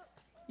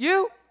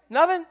 You?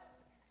 Nothing?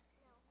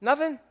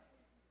 Nothing?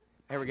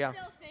 Here we go.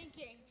 Still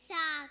thinking.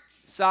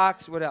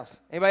 Socks. What else?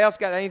 Anybody else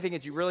got anything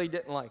that you really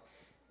didn't like?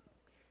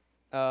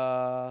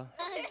 Again,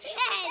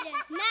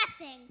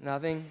 nothing.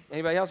 Nothing.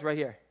 Anybody else? Right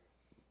here.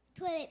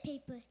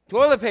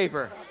 Toilet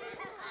paper.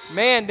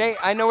 Man,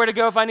 I know where to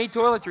go if I need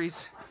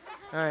toiletries.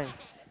 All right.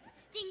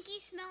 Stinky,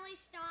 smelly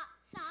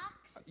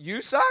socks.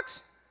 You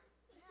socks?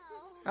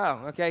 No.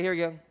 Oh, okay. Here we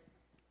go. That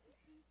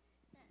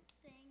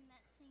singing thing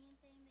that you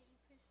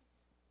push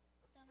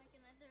your stomach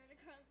and then throw it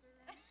across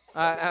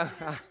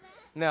the room.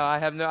 No,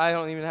 I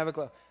don't even have a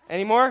clue.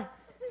 Any more?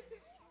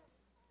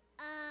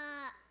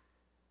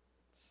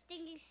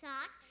 Stinky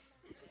socks.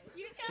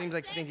 Seems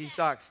like stinky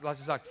socks.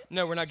 Lots of socks.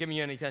 No, we're not giving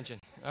you any attention.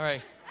 All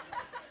right.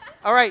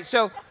 All right,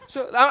 so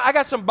I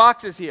got some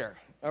boxes here.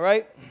 All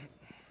right?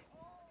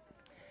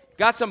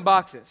 Got some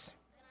boxes.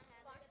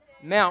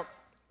 Now,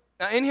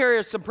 in here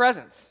are some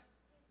presents.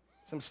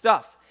 Some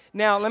stuff.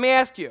 Now, let me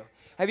ask you.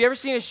 Have you ever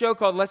seen a show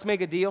called Let's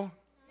Make a Deal?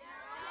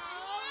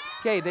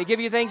 Okay, they give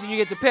you things and you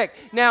get to pick.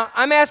 Now,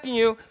 I'm asking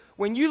you,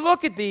 when you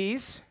look at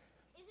these,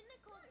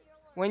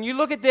 when you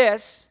look at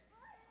this,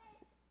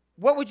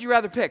 what would you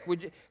rather pick?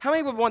 How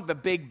many would want the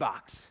big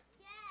box?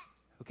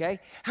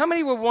 Okay? How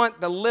many would want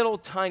the little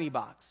tiny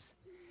box?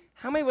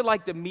 How many would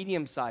like the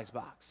medium-sized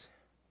box?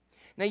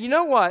 Now, you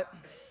know what?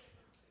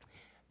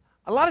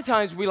 A lot of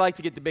times we like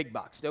to get the big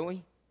box, don't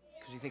we?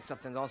 Because we think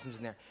something awesome's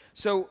in there.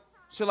 So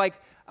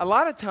like, a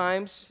lot of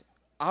times,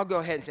 I'll go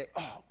ahead and say,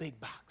 oh, big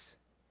box.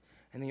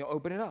 And then you'll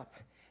open it up.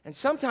 And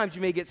sometimes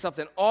you may get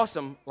something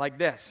awesome like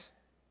this.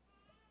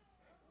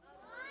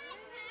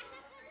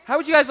 How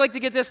would you guys like to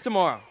get this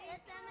tomorrow?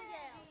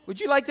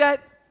 Would you like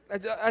that?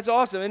 That's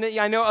awesome. And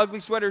I know ugly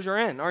sweaters are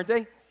in, aren't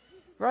they?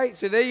 Right?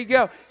 So there you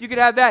go. You could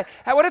have that.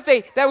 What if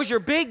that was your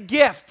big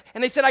gift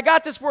and they said, I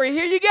got this for you.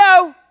 Here you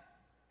go.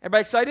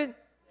 Everybody excited?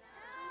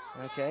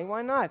 Okay,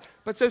 why not?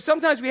 But so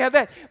sometimes we have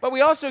that. But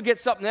we also get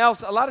something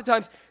else. A lot of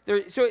times,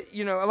 a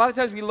lot of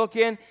times we look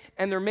in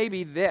and there may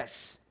be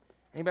this.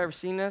 Anybody ever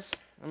seen this?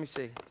 Let me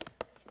see.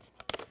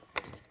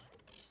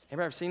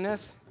 Anybody ever seen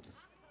this?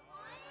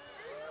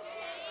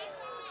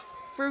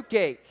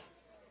 Fruitcake.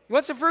 You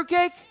want some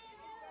fruitcake?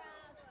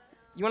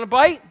 You want a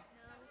bite?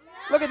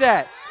 Look at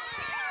that.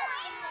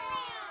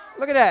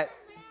 Look at that.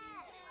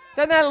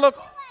 Doesn't that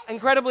look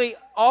incredibly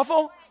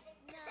awful?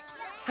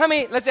 How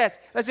many, let's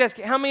ask,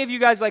 how many of you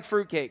guys like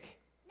fruitcake?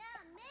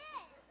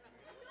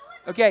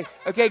 Okay,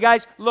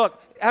 guys, look.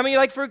 How many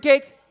like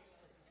fruitcake?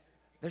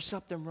 There's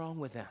something wrong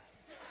with them.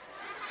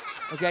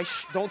 Okay,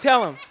 don't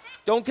tell them.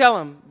 Don't tell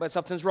them, but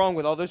something's wrong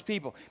with all those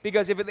people.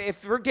 Because if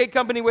fruitcake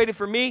company waited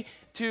for me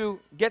to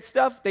get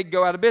stuff, they'd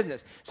go out of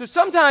business. So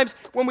sometimes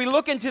when we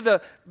look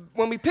into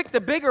when we pick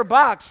the bigger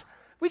box,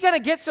 we got to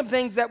get some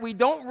things that we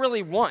don't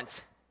really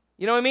want.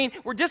 You know what I mean?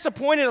 We're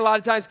disappointed a lot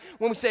of times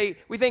when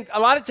we think a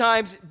lot of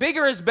times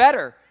bigger is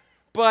better.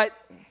 But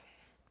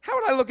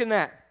how would I look in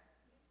that?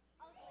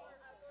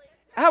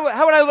 How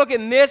would I look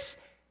in this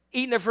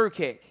eating a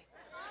fruitcake?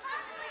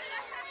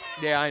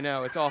 Yeah, I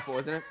know. It's awful,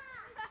 isn't it?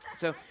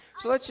 So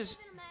let's just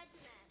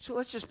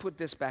put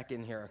this back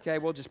in here, okay?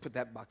 We'll just put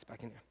that box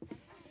back in here.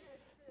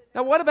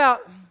 Now, what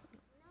about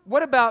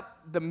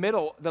the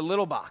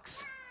little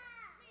box?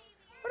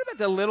 What about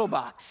the little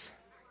box?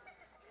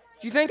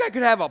 Do you think I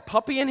could have a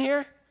puppy in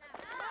here?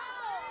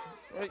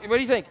 What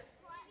do you think?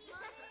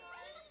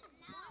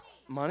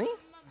 Money?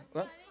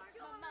 What?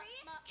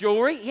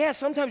 Jewelry? Yeah,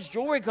 sometimes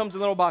jewelry comes in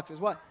little boxes.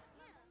 What?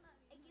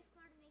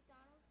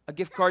 A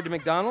gift card to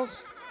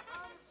McDonald's?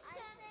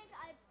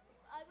 I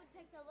would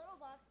pick the little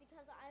box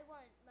because I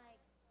want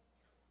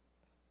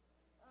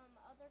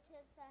other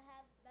kids that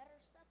have better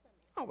stuff than me.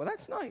 Oh, well,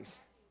 that's nice.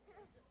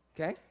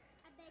 Okay.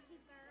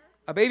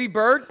 A baby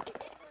bird?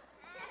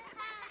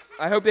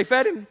 I hope they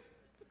fed him.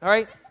 All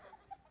right.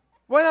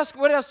 What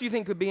else do you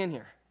think could be in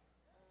here?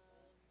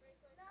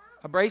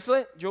 A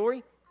bracelet?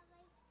 Jewelry?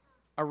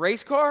 A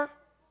race car?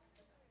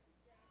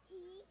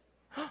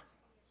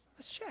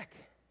 Let's check.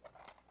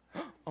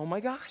 Oh my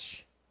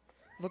gosh.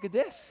 Look at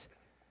this.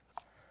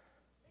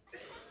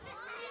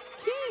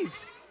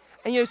 Keys.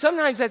 And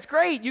sometimes that's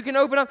great. You can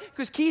open up,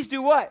 because keys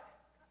do what?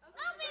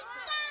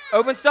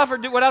 Open stuff, or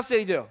what else do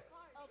they do?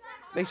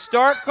 They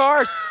start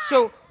cars.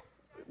 So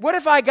what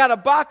if I got a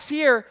box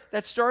here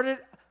that started,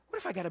 what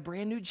if I got a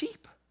brand new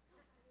Jeep?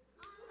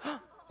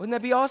 Wouldn't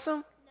that be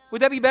awesome?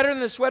 Would that be better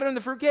than the sweater and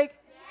the fruitcake?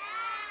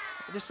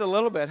 Yeah. Just a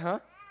little bit, huh?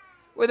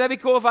 Would that be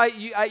cool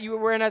if you were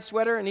wearing that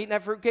sweater and eating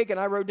that fruitcake and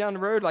I rode down the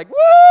road like, woo,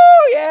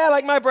 yeah,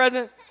 like my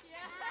present?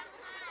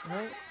 Yeah.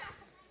 Right?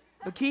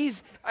 But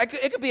keys,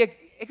 it could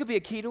be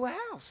a key to a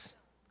house.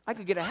 I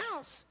could get a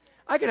house.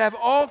 I could have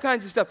all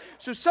kinds of stuff.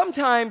 So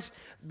sometimes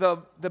the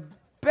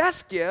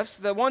best gifts,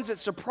 the ones that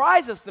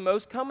surprise us the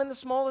most, come in the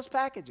smallest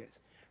packages.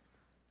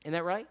 Isn't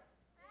that right?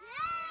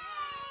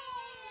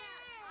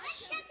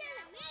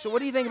 So what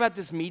do you think about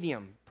this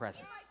medium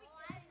present?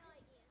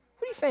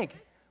 What do you think?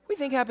 What do you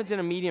think happens in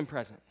a medium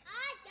present?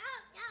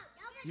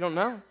 You don't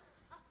know?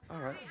 All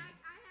right.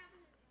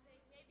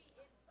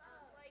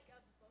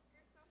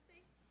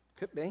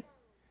 Could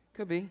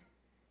be.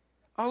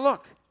 Oh,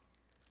 look.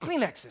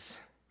 Kleenexes.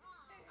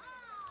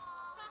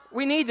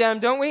 We need them,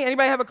 don't we?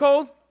 Anybody have a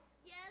cold?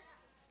 Yes.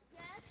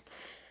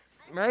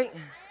 Right?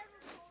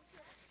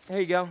 There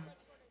you go.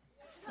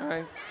 All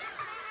right.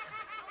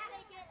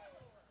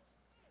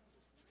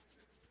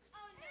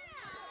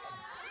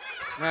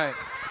 All right.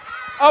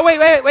 Oh,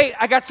 wait.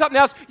 I got something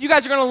else. You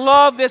guys are going to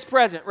love this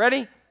present.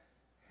 Ready?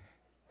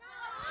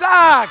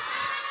 Socks.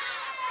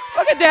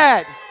 Look at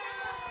that.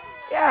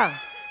 Yeah.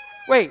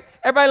 Wait.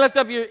 Everybody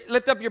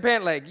lift up your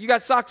pant leg. You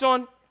got socks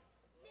on?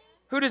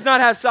 Who does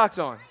not have socks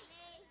on?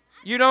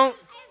 You don't?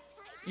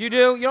 You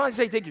do? You don't have to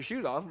say take your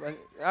shoes off. I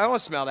don't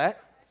want to smell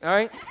that. All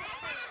right?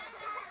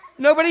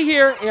 Nobody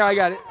here. Yeah, I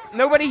got it.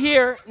 Nobody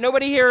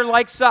here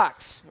likes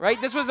socks,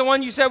 right? This was the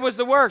one you said was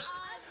the worst.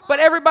 But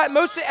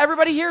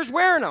everybody here is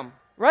wearing them,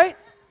 right?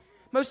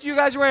 Most of you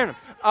guys are wearing them.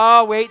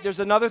 Oh, wait, there's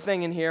another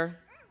thing in here.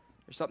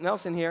 There's something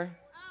else in here.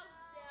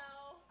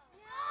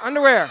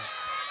 Underwear.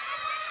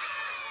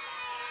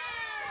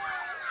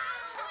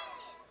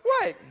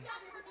 What?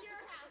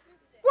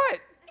 What?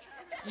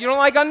 You don't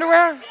like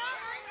underwear? Do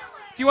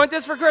you want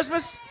this for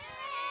Christmas?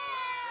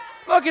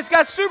 Look, it's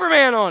got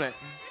Superman on it.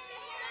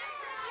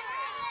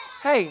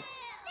 Hey.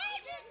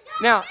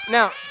 Now,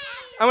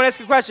 I want to ask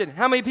you a question.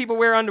 How many people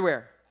wear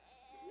underwear?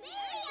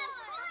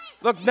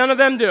 Look, none of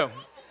them do.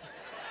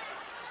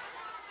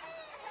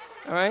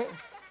 All right?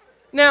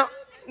 Now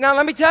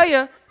let me tell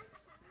you,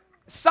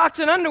 socks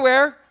and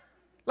underwear,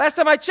 last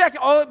time I checked,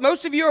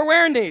 most of you are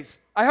wearing these.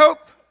 I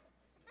hope.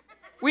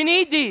 We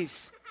need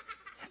these.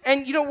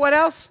 And you know what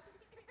else?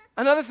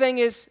 Another thing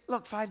is,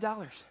 look,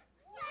 $5.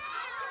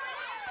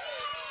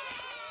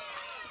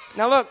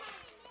 Now look,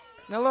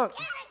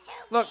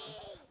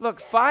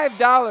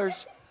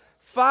 $5.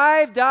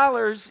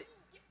 $5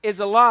 is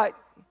a lot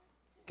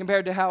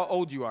compared to how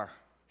old you are,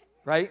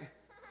 right?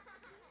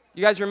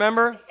 You guys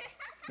remember?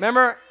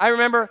 I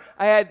remember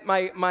I had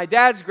my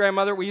dad's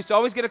grandmother. We used to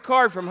always get a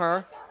card from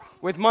her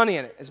with money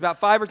in it. It's about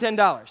 $5 or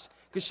 $10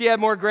 because she had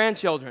more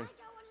grandchildren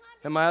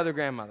than my other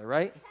grandmother,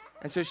 right?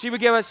 And so she would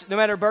give us, no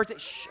matter her birthday,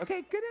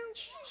 okay, go down,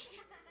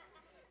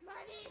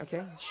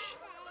 okay,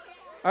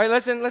 All right,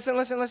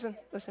 listen.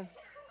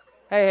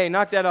 Hey,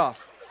 knock that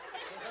off.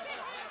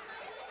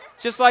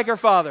 Just like her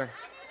father.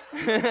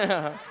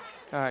 All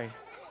right.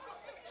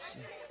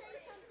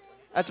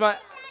 That's my,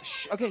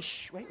 okay,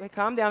 wait,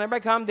 calm down.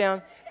 Everybody calm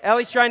down.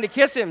 Ellie's trying to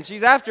kiss him.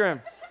 She's after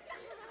him.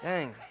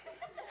 Dang.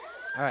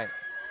 All right.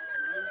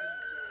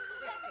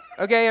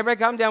 Okay,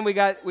 everybody calm down. We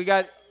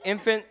got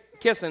infant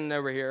kissing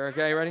over here.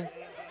 Okay, ready?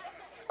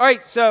 All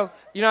right, so,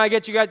 I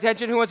get you got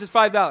attention. Who wants this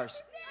 $5?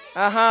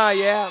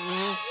 Yeah.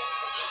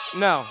 Mm-hmm.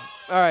 No.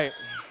 All right.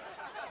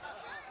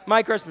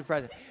 My Christmas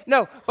present.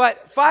 No,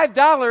 but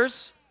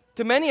 $5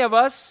 to many of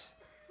us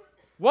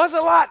was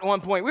a lot at one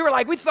point.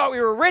 We thought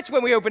we were rich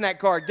when we opened that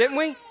card, didn't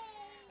we?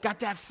 Got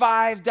that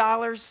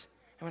 $5.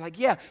 And we're like,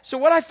 yeah. So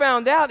what I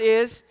found out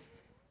is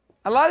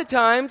a lot of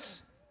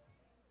times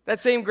that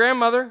same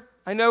grandmother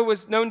I know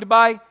was known to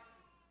buy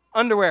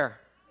underwear.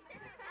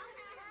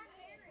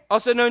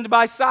 Also known to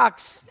buy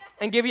socks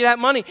and give you that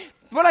money.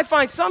 What I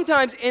find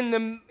sometimes in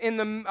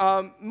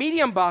the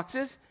medium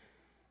boxes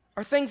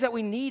are things that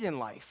we need in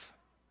life.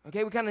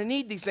 Okay, we kind of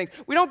need these things.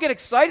 We don't get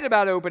excited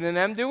about opening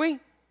them, do we?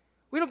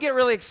 We don't get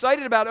really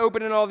excited about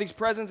opening all these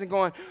presents and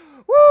going,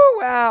 woo,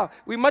 wow.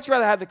 We'd much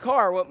rather have the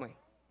car, wouldn't we?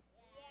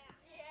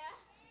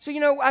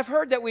 So, I've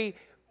heard that we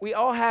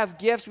all have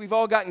gifts. We've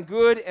all gotten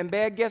good and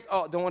bad gifts.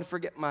 Oh, don't want to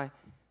forget my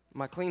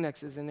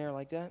Kleenexes in there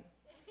like that.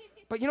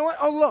 But you know what?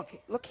 Oh,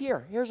 look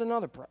here. Here's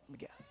another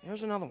gift.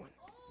 Here's another one.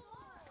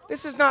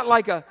 This is not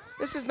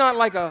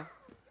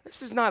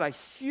a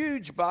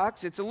huge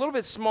box. It's a little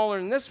bit smaller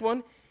than this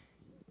one.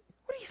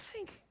 What do you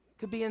think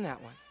could be in that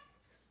one?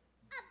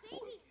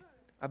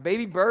 A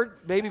baby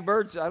bird? Baby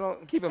birds, I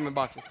don't keep them in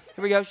boxes.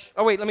 Here we go.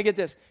 Oh, wait, let me get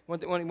this.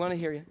 Want to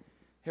hear you.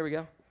 Here we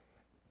go.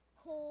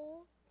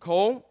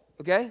 Coal,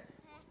 okay.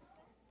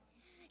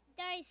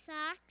 Dirty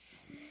socks.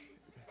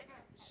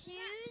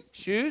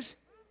 Shoes?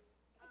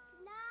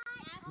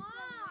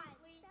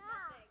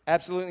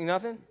 Absolutely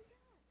nothing?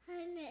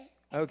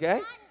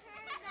 Okay.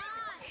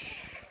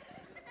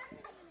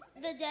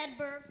 The dead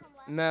bird from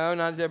last. No,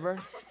 not a dead bird.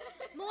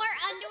 More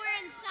underwear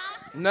and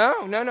socks.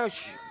 No.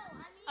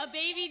 A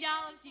baby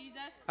doll of Jesus.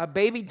 A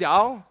baby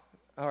doll?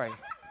 All right.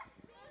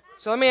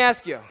 So let me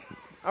ask you.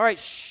 All right,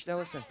 now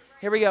listen.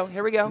 Here we go.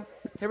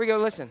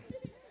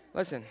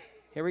 Listen.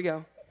 Here we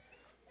go.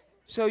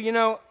 So,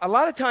 a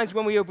lot of times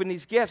when we open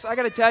these gifts, I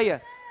got to tell you,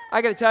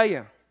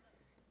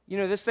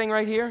 this thing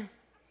right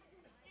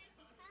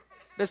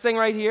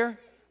here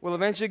will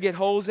eventually get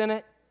holes in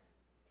it,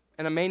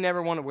 and I may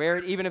never want to wear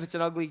it. Even if it's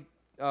an ugly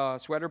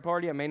sweater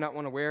party, I may not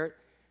want to wear it.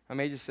 I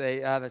may just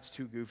say, that's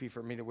too goofy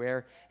for me to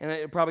wear. And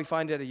I'll probably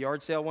find it at a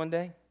yard sale one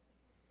day.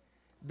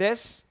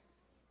 This,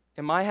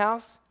 in my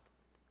house,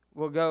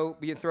 will go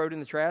be thrown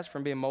in the trash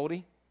from being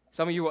moldy.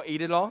 Some of you will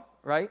eat it all,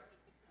 right?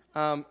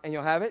 And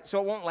you'll have it.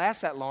 So it won't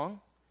last that long.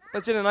 But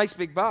it's in a nice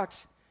big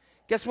box.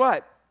 Guess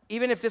what?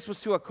 Even if this was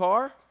to a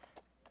car,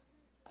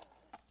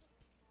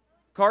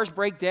 cars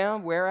break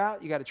down, wear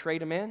out. You got to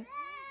trade them in.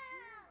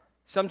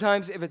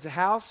 Sometimes if it's a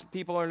house,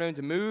 people are known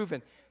to move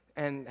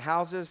and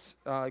houses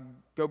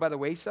go by the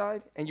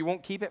wayside, and you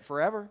won't keep it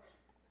forever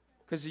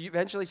because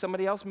eventually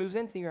somebody else moves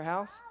into your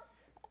house.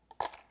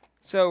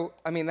 So,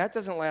 that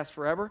doesn't last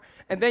forever.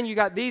 And then you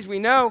got these. We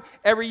know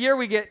every year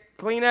we get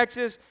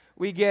Kleenexes,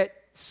 we get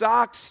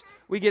socks,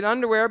 we get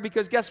underwear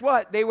because guess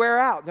what? They wear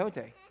out, don't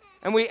they?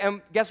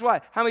 And guess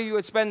what? How many of you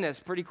would spend this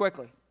pretty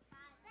quickly?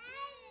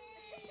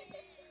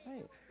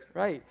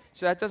 Right.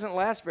 So that doesn't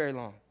last very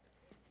long.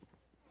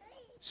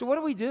 So what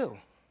do we do?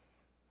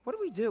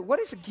 What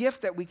is a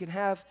gift that we can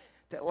have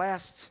that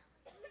lasts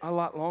a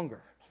lot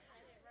longer?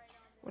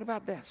 What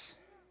about this?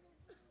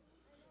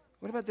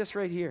 What about this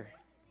right here?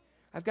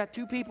 I've got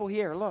two people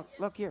here.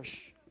 Look here. Shh.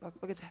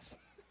 Look at this.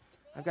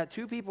 I've got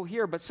two people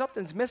here, but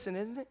something's missing,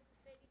 isn't it?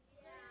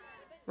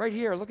 Right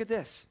here. Look at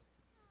this.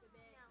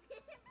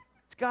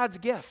 It's God's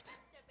gift.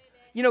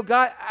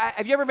 God,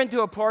 have you ever been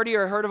to a party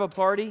or heard of a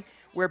party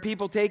where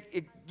people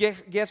take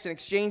gifts and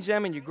exchange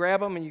them and you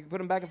grab them and you put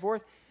them back and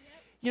forth?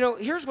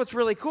 Here's what's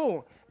really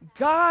cool.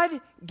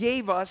 God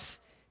gave us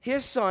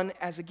his son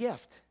as a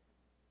gift,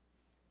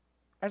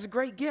 as a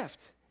great gift.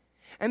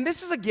 And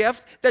this is a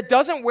gift that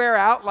doesn't wear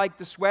out like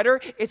the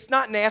sweater. It's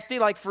not nasty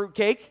like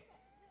fruitcake.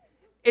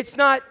 It's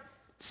not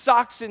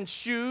socks and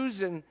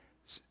shoes and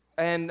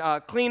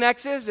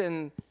Kleenexes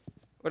and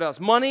what else?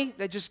 Money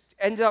that just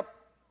ends up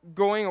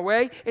going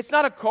away. It's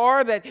not a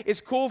car that is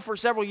cool for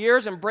several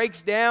years and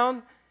breaks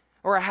down,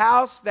 or a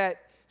house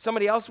that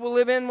somebody else will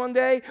live in one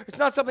day. It's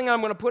not something I'm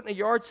going to put in a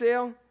yard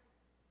sale.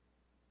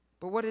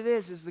 But what it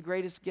is the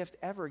greatest gift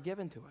ever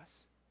given to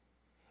us.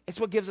 It's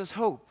what gives us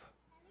hope.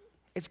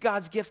 It's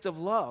God's gift of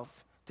love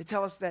to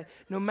tell us that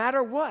no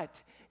matter what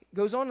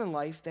goes on in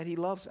life, that he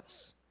loves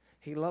us.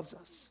 He loves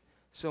us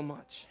so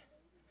much.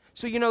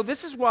 So,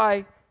 this is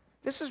why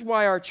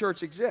our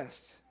church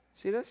exists.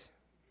 See this?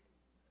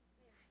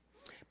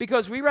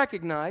 Because we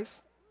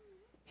recognize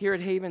here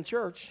at Haven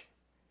Church,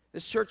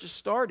 this church is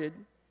started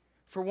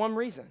for one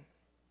reason.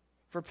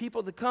 For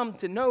people to come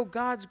to know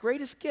God's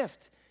greatest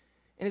gift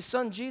in his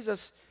son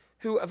Jesus,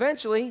 who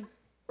eventually,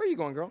 where are you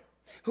going, girl?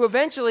 who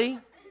eventually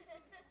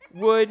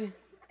would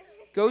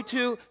go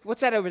to,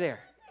 what's that over there?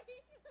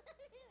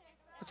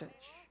 What's that?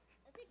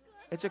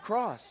 It's a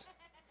cross.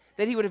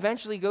 That he would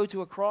eventually go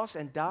to a cross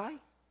and die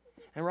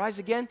and rise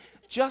again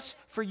just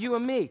for you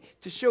and me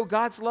to show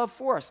God's love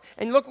for us.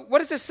 And look, what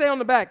does this say on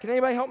the back? Can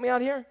anybody help me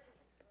out here?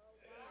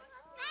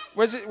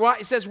 What is it?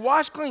 It says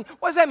wash clean.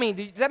 What does that mean?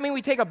 Does that mean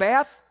we take a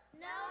bath?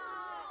 No.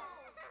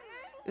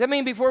 Does that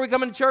mean before we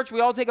come into church we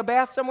all take a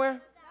bath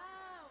somewhere?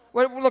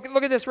 No.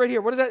 Look at this right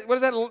here. What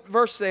does that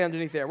verse say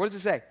underneath there? What does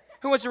it say?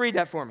 Who wants to read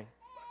that for me?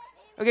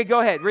 Okay, go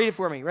ahead. Read it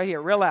for me right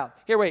here, real loud.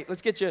 Here, wait.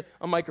 Let's get you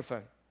a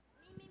microphone.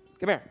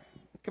 Come here.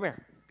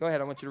 Go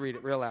ahead. I want you to read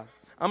it real loud.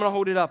 I'm going to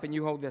hold it up and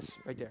you hold this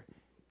right there.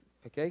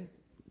 Okay?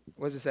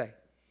 What does it say?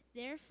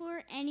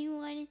 Therefore,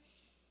 anyone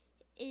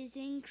is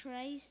in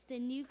Christ, the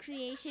new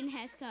creation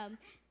has come.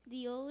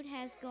 The old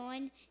has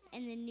gone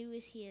and the new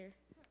is here.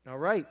 All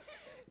right.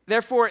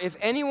 Therefore, if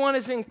anyone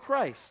is in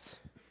Christ,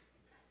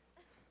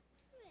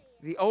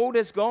 the old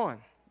is gone.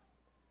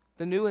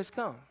 The new has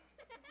come.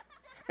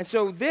 And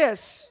so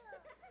this,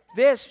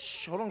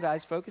 hold on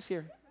guys, focus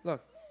here.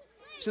 Look.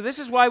 So this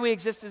is why we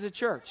exist as a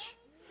church.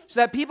 So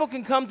that people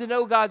can come to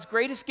know God's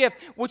greatest gift,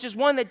 which is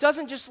one that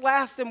doesn't just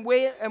last and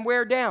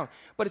wear down,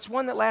 but it's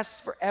one that lasts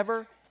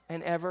forever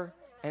and ever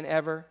and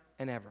ever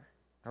and ever.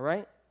 All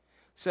right?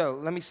 So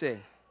let me see.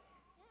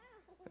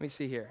 Let me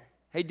see here.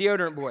 Hey,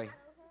 deodorant boy.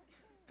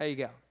 There you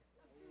go.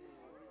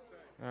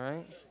 All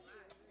right?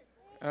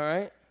 All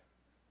right?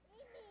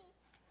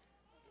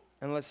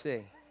 And let's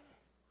see.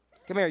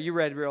 Come here. You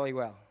read really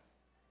well.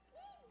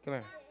 Come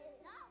here.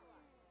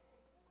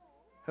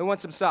 Who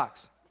wants some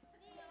socks?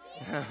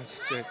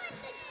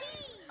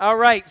 All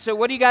right, so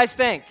what do you guys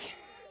think?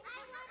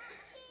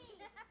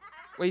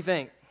 What do you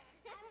think?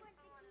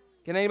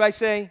 Can anybody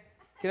say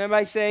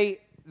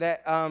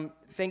that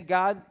thank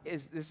God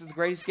this is the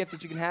greatest gift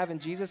that you can have in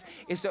Jesus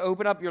is to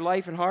open up your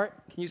life and heart?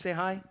 Can you say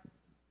hi?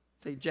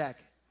 Say Jack.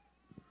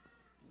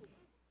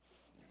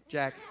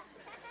 Jack.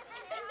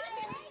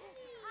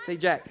 Say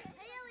Jack.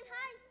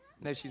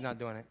 No, she's not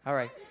doing it. All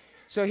right.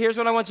 So here's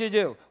what I want you to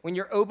do. When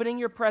you're opening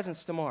your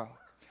presents tomorrow,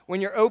 when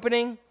you're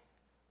opening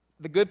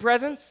the good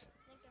presents,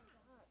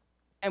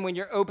 and when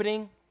you're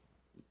opening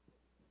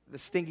the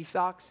stinky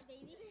socks,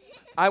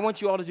 I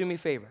want you all to do me a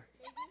favor.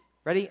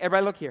 Ready?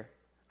 Everybody look here.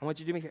 I want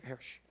you to do me a favor. Here,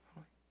 shh.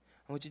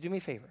 I want you to do me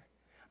a favor.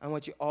 I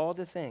want you all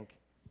to think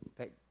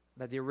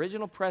that the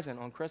original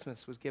present on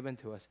Christmas was given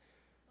to us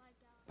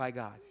by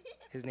God.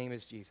 His name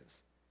is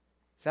Jesus.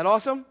 Is that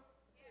awesome?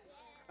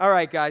 All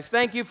right, guys.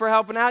 Thank you for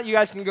helping out. You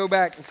guys can go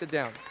back and sit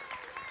down.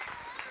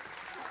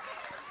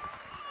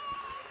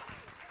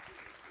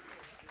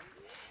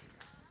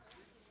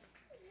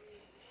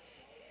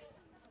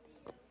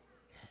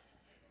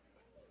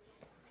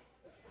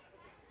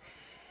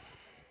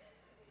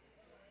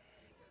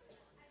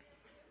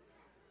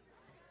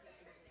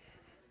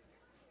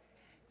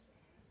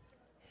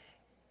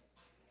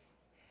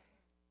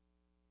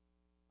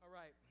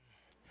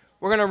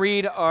 We're going to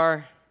read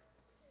our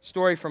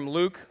story from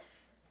Luke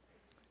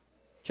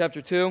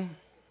chapter 2.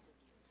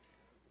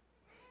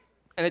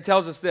 And it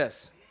tells us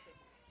this.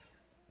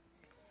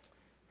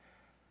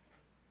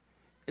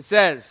 It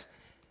says,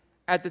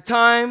 at the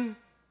time,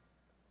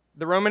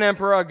 the Roman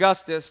Emperor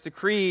Augustus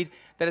decreed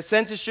that a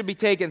census should be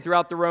taken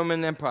throughout the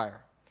Roman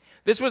Empire.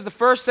 This was the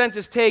first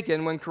census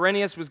taken when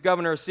Quirinius was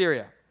governor of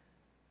Syria.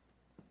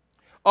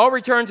 All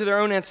returned to their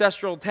own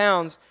ancestral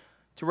towns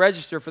to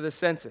register for the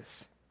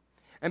census.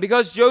 And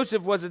because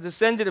Joseph was a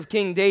descendant of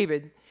King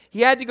David,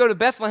 he had to go to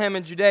Bethlehem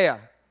in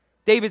Judea,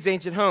 David's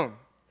ancient home.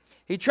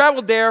 He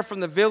traveled there from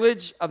the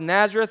village of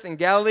Nazareth in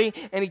Galilee,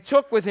 and he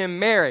took with him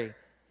Mary,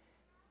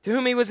 to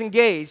whom he was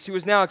engaged, who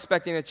was now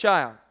expecting a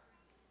child.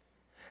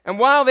 And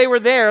while they were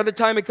there, the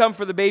time had come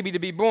for the baby to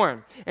be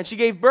born. And she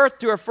gave birth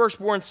to her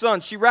firstborn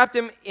son. She wrapped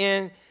him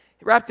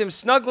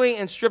snugly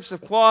in strips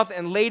of cloth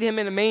and laid him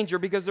in a manger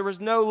because there was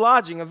no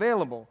lodging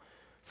available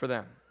for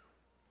them.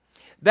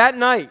 That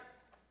night,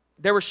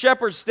 there were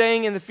shepherds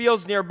staying in the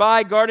fields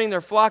nearby, guarding their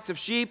flocks of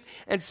sheep,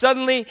 and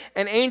suddenly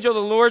an angel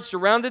of the Lord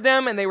surrounded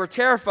them, and they were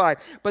terrified.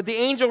 But the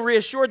angel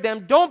reassured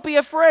them, "Don't be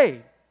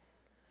afraid."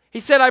 He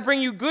said, "I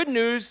bring you good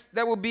news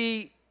that will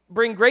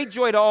bring great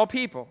joy to all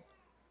people.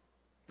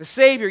 The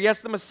Savior,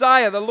 yes, the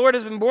Messiah, the Lord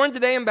has been born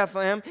today in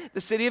Bethlehem, the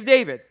city of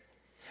David.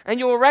 And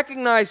you will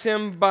recognize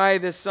him by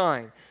this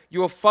sign. You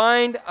will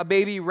find a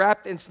baby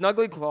wrapped in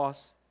snugly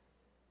cloths,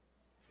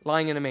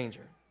 lying in a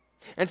manger."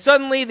 And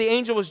suddenly the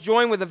angel was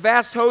joined with a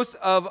vast host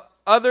of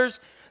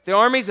others, the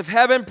armies of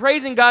heaven,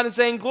 praising God and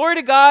saying, "Glory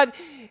to God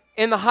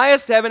in the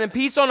highest heaven, and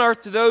peace on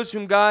earth to those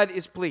whom God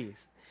is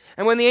pleased."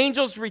 And when the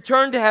angels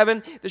returned to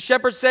heaven, the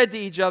shepherds said to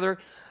each other,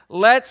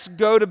 "Let's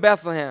go to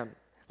Bethlehem.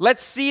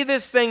 Let's see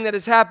this thing that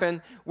has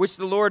happened, which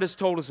the Lord has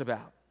told us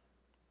about."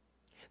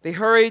 They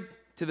hurried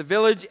to the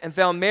village and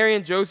found Mary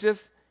and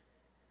Joseph,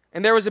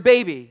 and there was a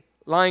baby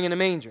lying in a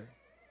manger.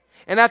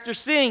 And after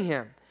seeing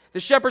him, the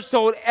shepherds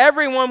told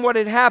everyone what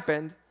had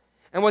happened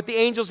and what the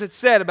angels had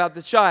said about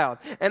the child.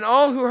 And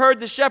all who heard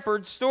the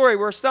shepherd's story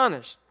were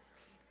astonished.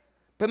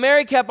 But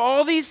Mary kept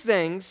all these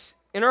things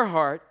in her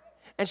heart,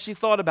 and she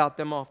thought about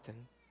them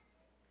often.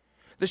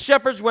 The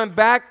shepherds went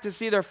back to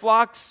see their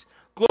flocks,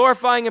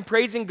 glorifying and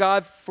praising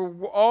God for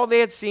all they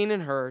had seen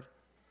and heard.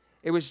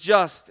 It was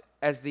just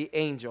as the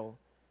angel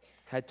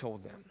had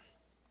told them.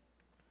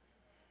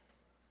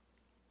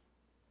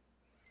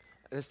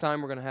 At this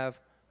time, we're going to have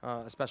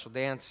a special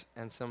dance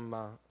and some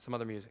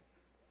other music.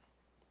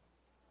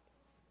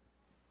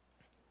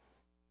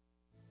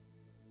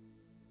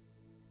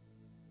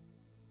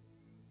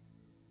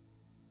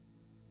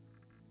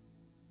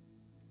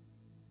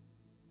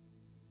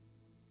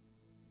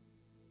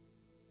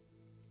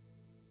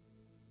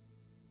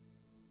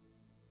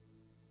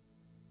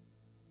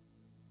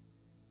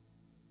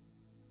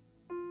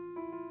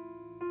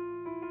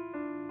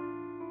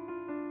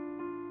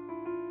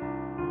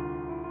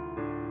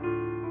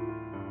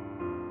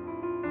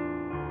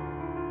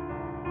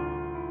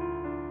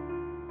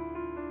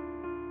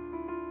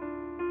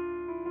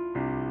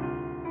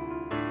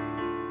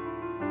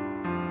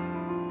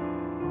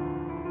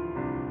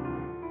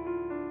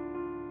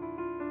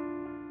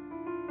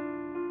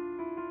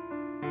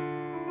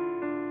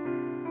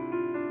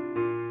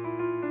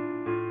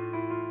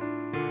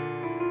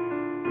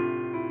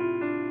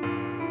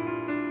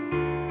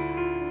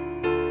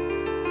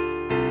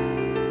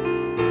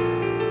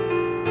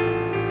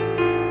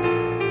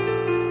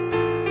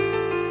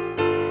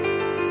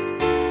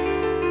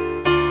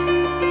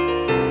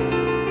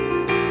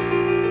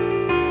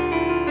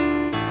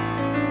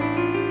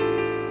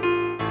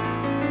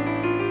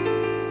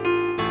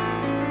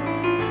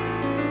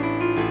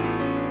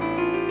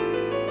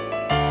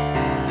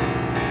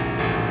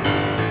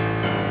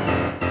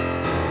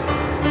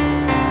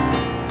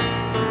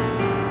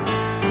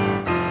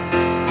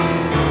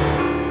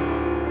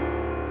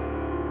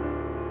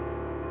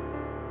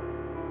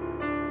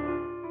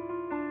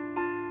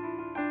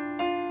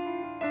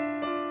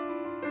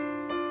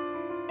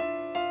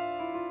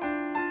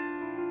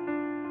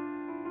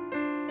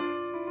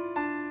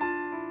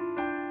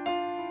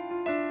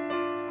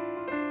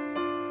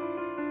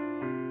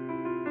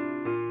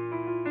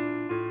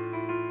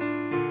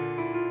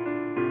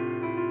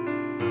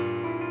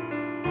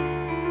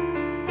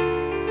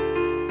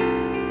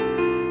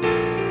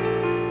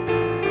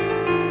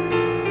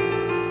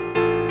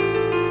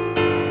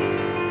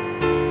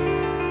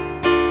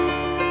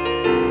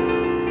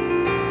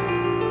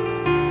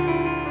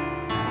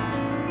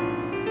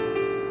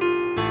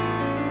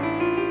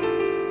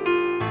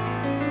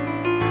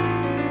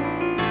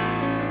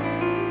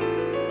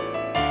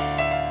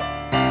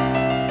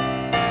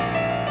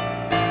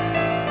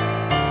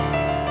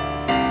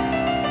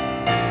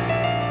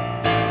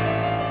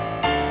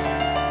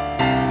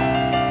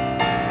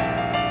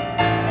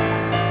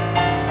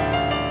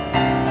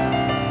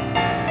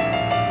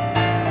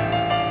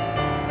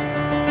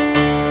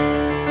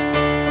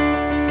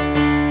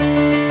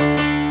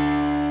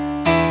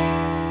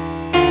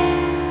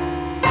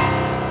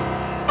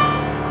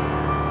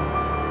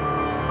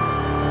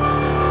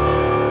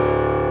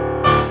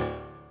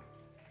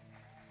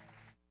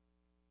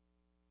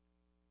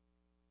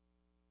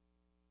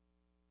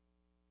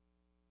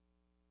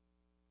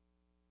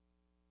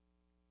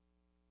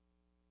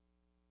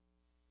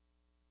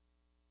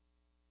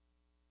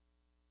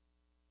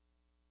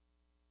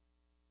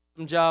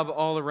 Job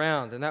all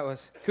around, and that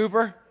was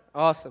Cooper.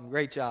 Awesome,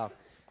 great job.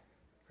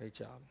 Great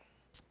job.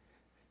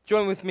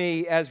 Join with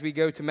me as we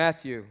go to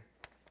Matthew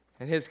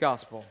and his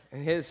gospel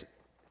and his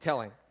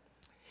telling.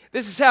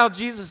 This is how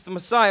Jesus the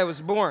Messiah was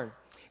born.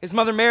 His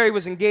mother Mary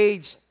was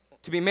engaged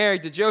to be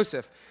married to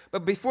Joseph,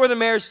 but before the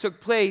marriage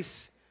took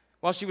place,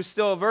 while she was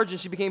still a virgin,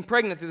 she became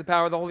pregnant through the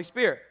power of the Holy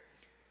Spirit.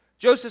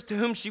 Joseph, to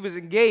whom she was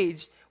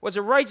engaged, was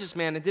a righteous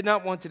man and did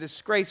not want to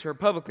disgrace her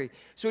publicly,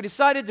 so he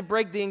decided to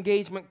break the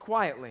engagement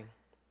quietly.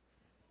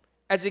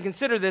 As he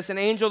considered this, an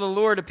angel of the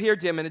Lord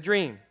appeared to him in a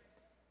dream.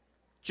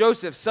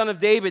 Joseph, son of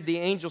David, the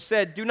angel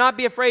said, "Do not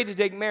be afraid to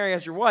take Mary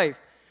as your wife,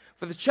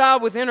 for the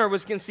child within her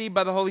was conceived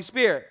by the Holy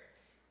Spirit.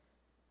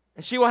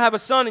 And she will have a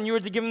son, and you are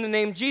to give him the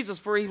name Jesus,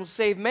 for he will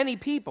save many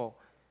people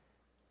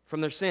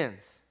from their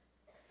sins."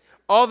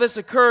 All this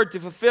occurred to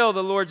fulfill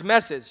the Lord's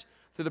message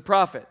through the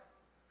prophet.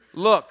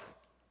 "Look,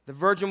 the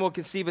virgin will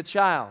conceive a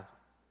child.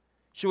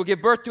 She will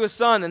give birth to a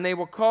son, and they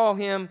will call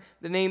him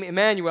the name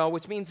Emmanuel,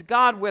 which means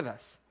God with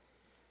us."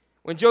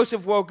 When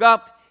Joseph woke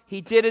up,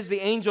 he did as the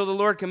angel of the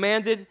Lord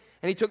commanded,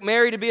 and he took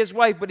Mary to be his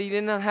wife, but he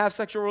did not have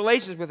sexual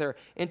relations with her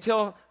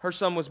until her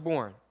son was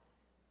born.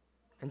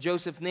 And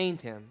Joseph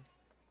named him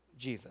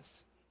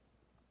Jesus.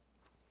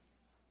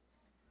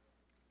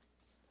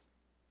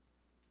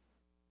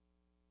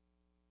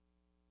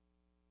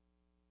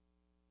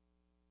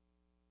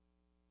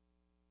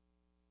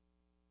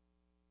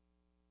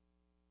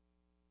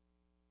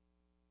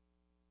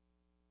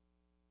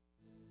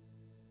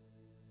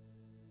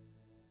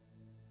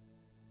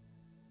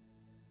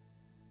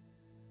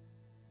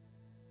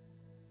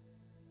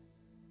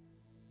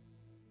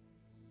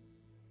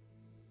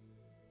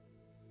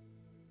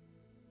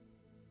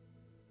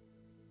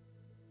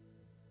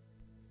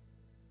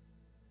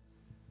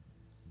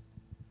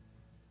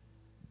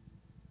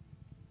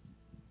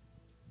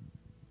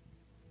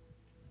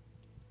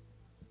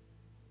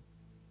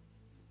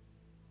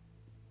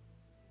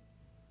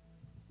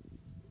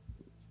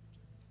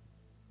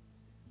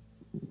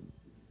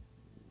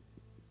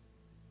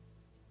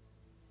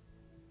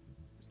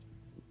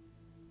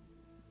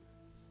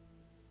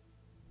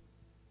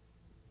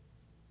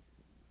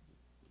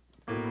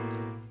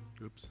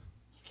 Oops.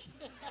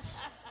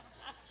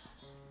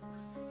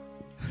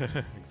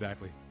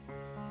 Exactly.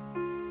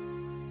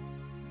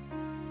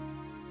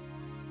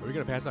 Are we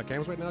going to pass out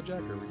candles right now,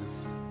 Jack, or are we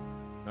just...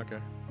 Okay.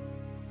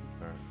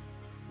 All right.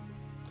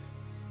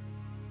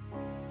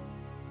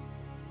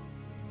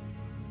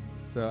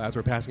 So as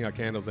we're passing out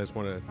candles, I just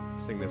want to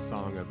sing this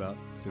song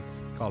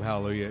it's called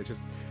Hallelujah. It's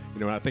just,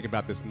 when I think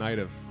about this night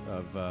of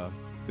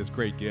this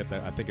great gift,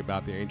 I think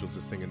about the angels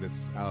just singing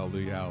this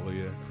Hallelujah,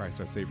 Hallelujah, Christ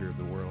our Savior of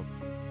the world.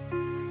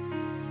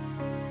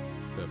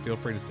 So feel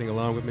free to sing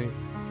along with me.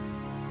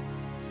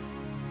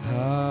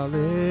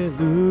 Hallelujah,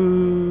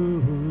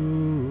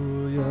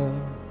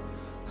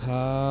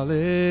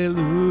 hallelujah,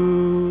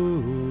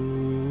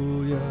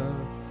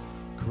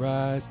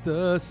 Christ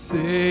the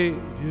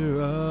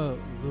Savior of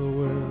the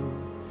world,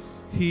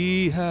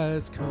 He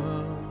has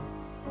come.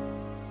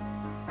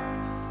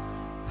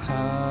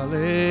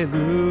 Hallelujah,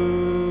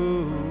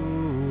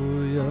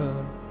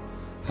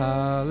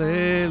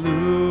 hallelujah,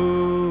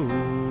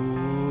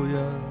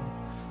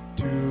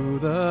 to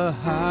the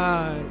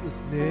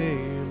highest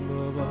name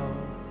of all.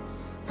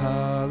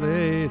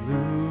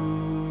 Hallelujah.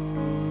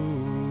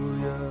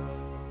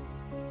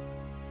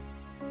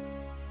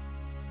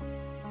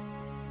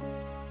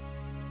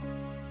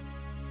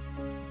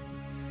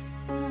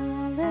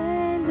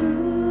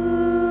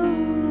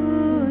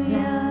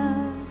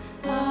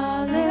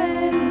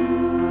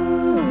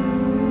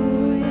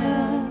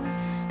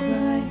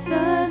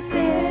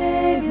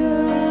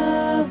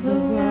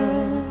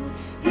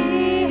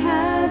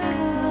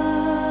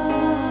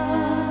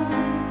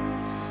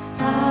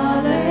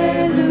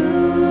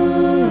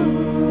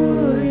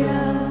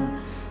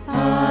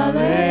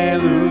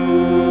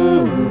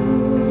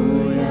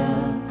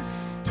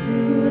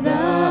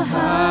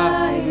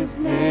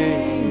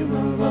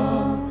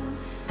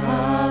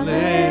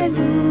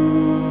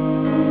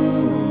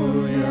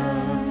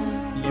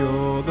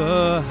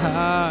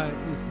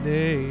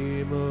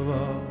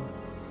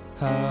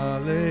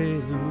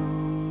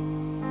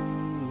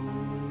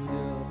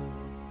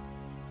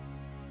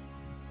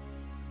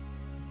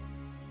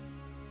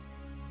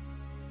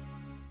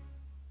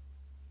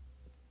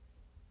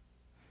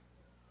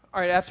 All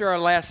right, after our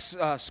last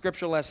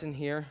scripture lesson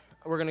here,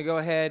 we're going to go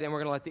ahead and we're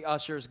going to let the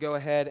ushers go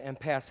ahead and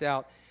pass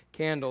out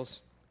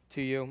candles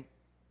to you.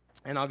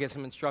 And I'll get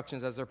some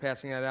instructions as they're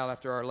passing that out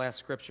after our last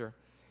scripture.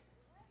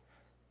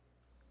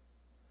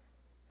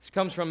 This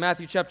comes from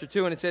Matthew chapter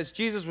 2, and it says,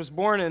 Jesus was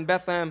born in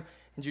Bethlehem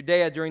in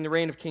Judea during the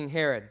reign of King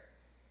Herod.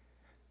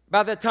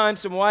 About that time,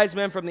 some wise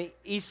men from the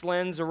east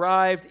lands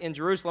arrived in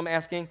Jerusalem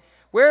asking,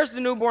 "Where is the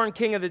newborn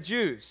King of the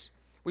Jews?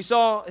 We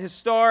saw his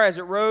star as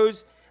it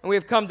rose, and we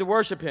have come to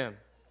worship him."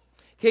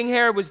 King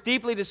Herod was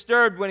deeply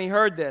disturbed when he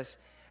heard this,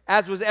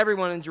 as was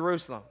everyone in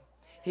Jerusalem.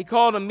 He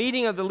called a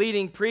meeting of the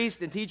leading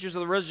priests and teachers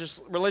of the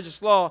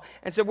religious law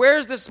and said, "Where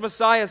is this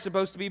Messiah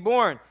supposed to be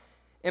born?"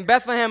 "In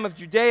Bethlehem of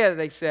Judea,"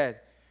 they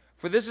said,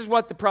 "for this is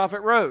what the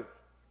prophet wrote.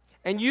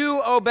 And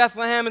you, O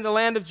Bethlehem in the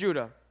land of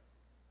Judah,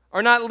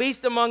 are not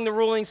least among the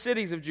ruling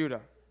cities of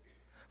Judah.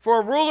 For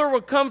a ruler will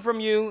come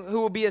from you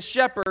who will be a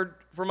shepherd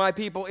for my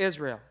people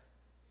Israel."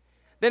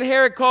 Then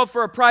Herod called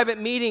for a private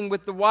meeting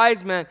with the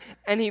wise men,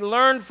 and he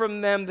learned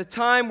from them the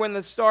time when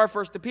the star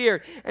first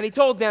appeared. And he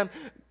told them,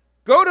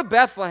 "Go to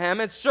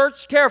Bethlehem and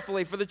search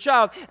carefully for the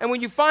child, and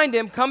when you find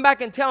him, come back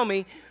and tell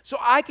me, so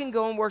I can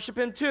go and worship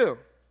him too."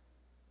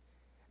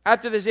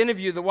 After this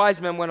interview, the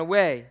wise men went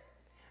away,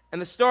 and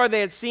the star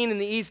they had seen in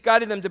the east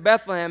guided them to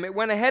Bethlehem. It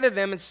went ahead of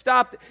them and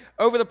stopped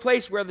over the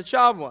place where the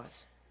child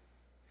was.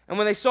 And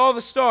when they saw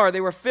the star, they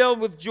were filled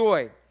with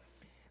joy.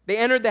 They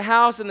entered the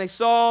house, and they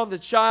saw the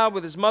child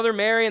with his mother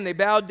Mary, and they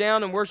bowed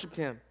down and worshipped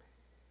him.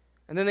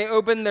 And then they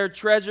opened their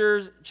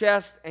treasure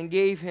chest and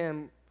gave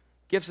him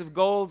gifts of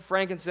gold,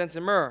 frankincense,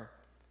 and myrrh.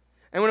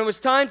 And when it was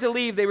time to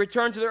leave, they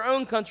returned to their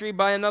own country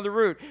by another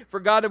route,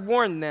 for God had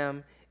warned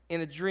them in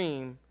a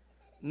dream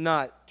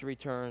not to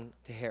return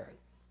to Herod.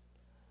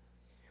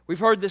 We've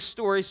heard this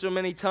story so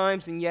many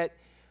times, and yet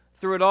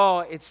through it all,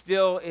 it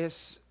still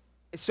is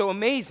so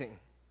amazing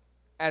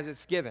as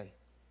it's given.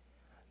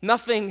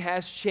 Nothing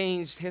has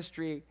changed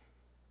history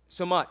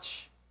so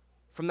much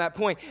from that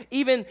point.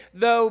 Even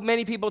though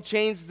many people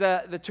changed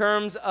the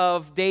terms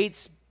of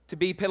dates to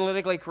be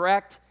politically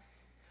correct,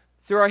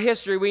 through our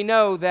history, we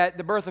know that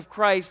the birth of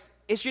Christ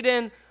issued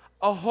in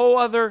a whole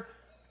other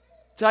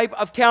type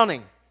of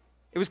counting.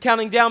 It was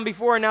counting down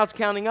before, and now it's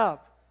counting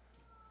up.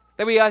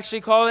 That we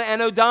actually call it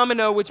Anno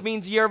Domini, which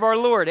means year of our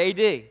Lord,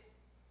 AD.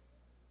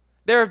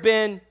 There have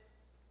been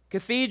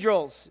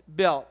cathedrals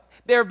built.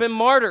 There have been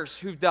martyrs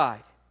who've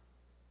died.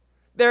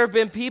 There have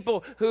been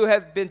people who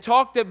have been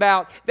talked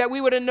about that we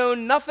would have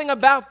known nothing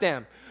about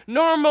them.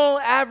 Normal,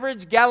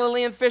 average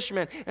Galilean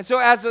fishermen. And so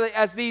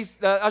as these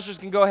ushers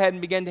can go ahead and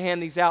begin to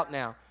hand these out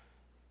now.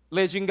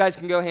 Liz, you guys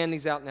can go hand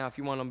these out now if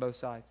you want on both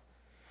sides.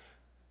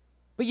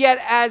 But yet,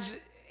 as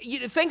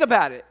you think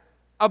about it,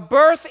 a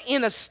birth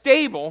in a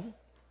stable,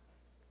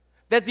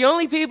 that the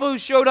only people who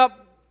showed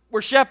up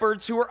were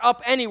shepherds who were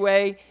up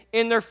anyway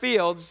in their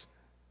fields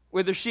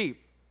with their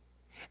sheep.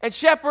 And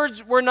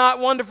shepherds were not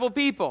wonderful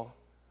people.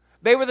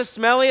 They were the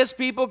smelliest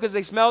people because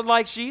they smelled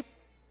like sheep.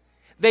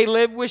 They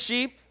lived with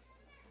sheep.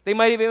 They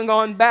might have even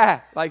gone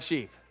bad like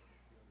sheep.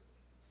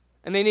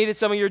 And they needed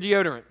some of your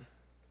deodorant.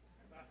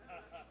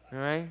 All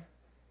right?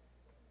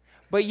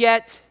 But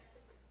yet,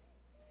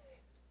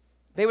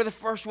 they were the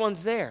first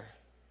ones there.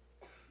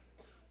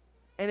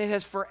 And it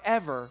has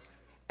forever,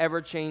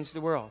 ever changed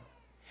the world.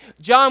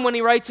 John, when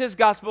he writes his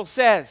gospel,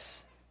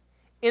 says,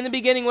 in the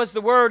beginning was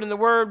the Word, and the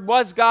Word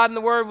was God, and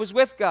the Word was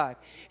with God.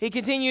 He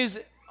continues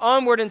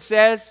onward and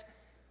says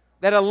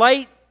that a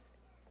light,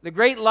 the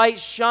great light,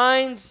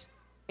 shines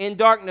in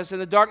darkness,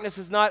 and the darkness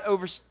has not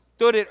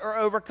overstood it or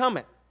overcome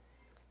it.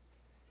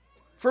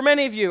 For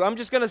many of you, I'm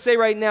just going to say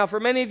right now, for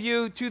many of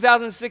you,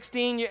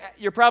 2016,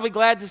 you're probably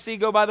glad to see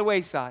go by the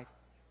wayside.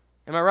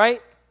 Am I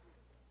right?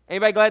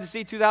 Anybody glad to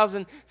see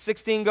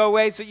 2016 go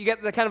away so you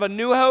get the kind of a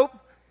new hope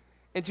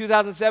in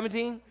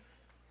 2017?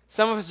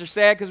 Some of us are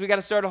sad because we got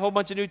to start a whole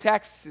bunch of new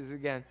taxes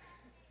again.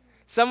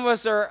 Some of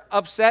us are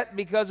upset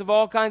because of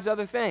all kinds of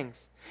other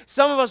things.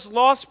 Some of us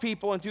lost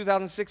people in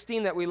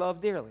 2016 that we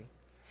loved dearly.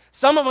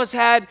 Some of us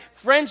had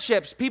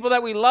friendships, people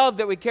that we loved,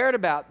 that we cared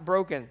about,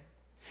 broken.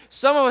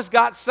 Some of us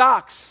got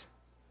socks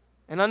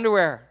and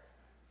underwear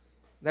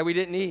that we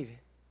didn't need.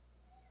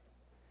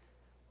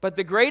 But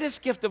the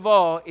greatest gift of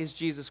all is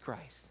Jesus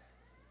Christ.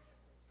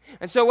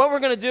 And so what we're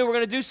going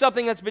to do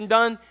something that's been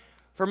done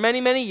for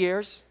many, many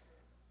years.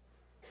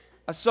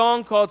 A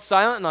song called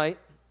Silent Night.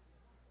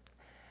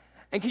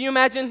 And can you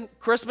imagine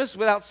Christmas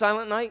without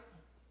Silent Night?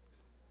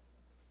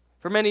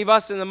 For many of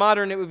us in the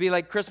modern, it would be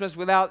like Christmas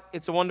without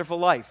It's a Wonderful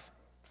Life.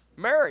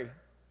 Merry,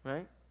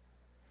 right?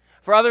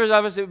 For others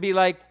of us, it would be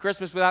like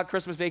Christmas without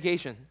Christmas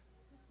Vacation.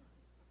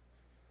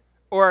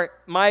 Or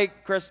my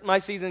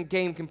season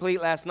came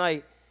complete last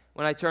night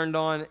when I turned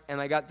on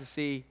and I got to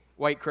see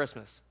White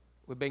Christmas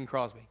with Bing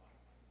Crosby.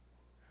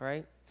 All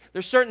right?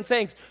 There's certain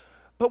things.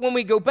 But when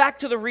we go back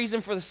to the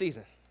reason for the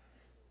season,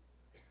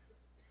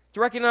 to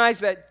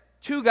recognize that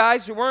two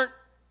guys who weren't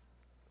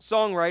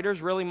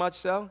songwriters, really much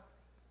so,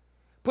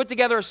 put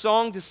together a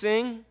song to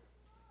sing.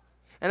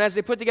 And as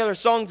they put together a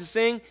song to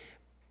sing,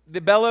 the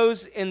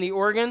bellows in the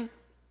organ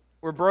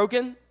were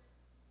broken.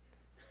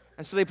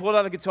 And so they pulled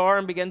out a guitar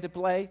and began to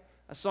play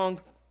a song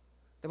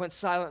that went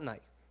Silent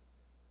Night.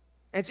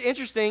 And it's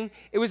interesting,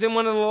 it was in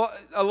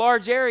a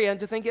large area, and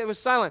to think it was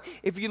silent.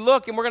 If you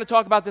look, and we're going to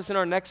talk about this in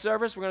our next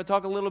service, we're going to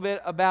talk a little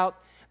bit about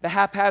the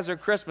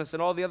haphazard Christmas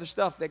and all the other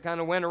stuff that kind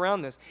of went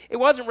around this. It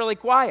wasn't really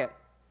quiet.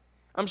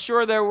 I'm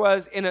sure there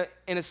was, in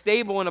a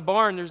stable, in a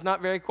barn, there's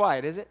not very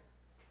quiet, is it?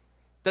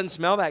 Doesn't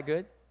smell that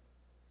good.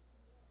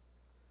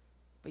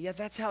 But yet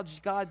that's how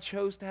God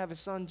chose to have his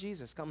son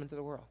Jesus come into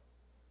the world.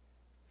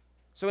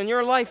 So in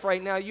your life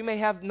right now, you may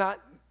have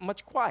not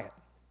much quiet.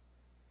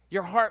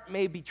 Your heart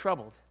may be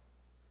troubled.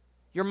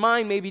 Your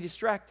mind may be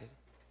distracted.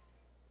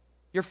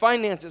 Your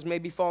finances may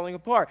be falling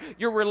apart.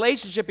 Your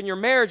relationship and your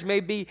marriage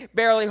may be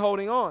barely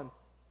holding on.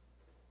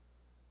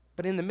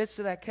 But in the midst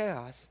of that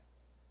chaos,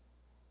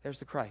 there's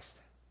the Christ,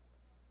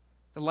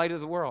 the light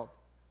of the world.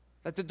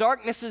 That the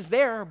darkness is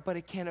there, but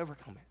it can't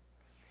overcome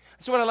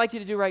it. So what I'd like you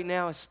to do right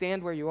now is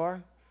stand where you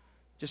are.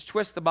 Just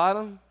twist the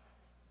bottom.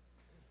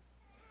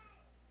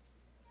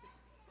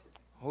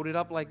 Hold it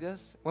up like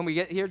this. When we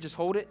get here, just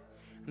hold it.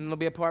 And there'll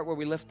be a part where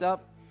we lift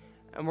up.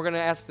 And we're going to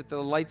ask that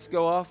the lights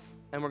go off.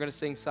 And we're going to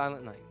sing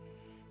Silent Night.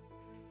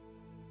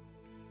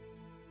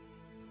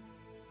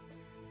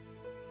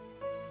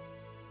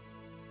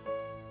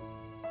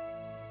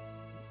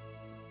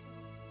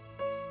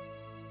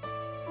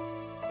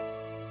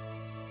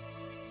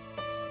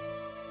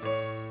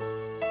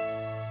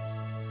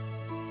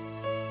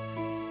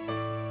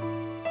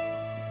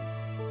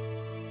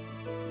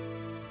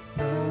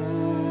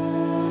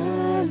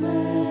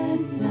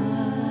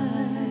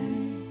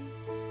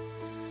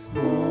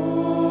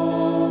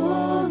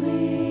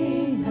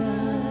 Holy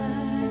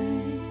night.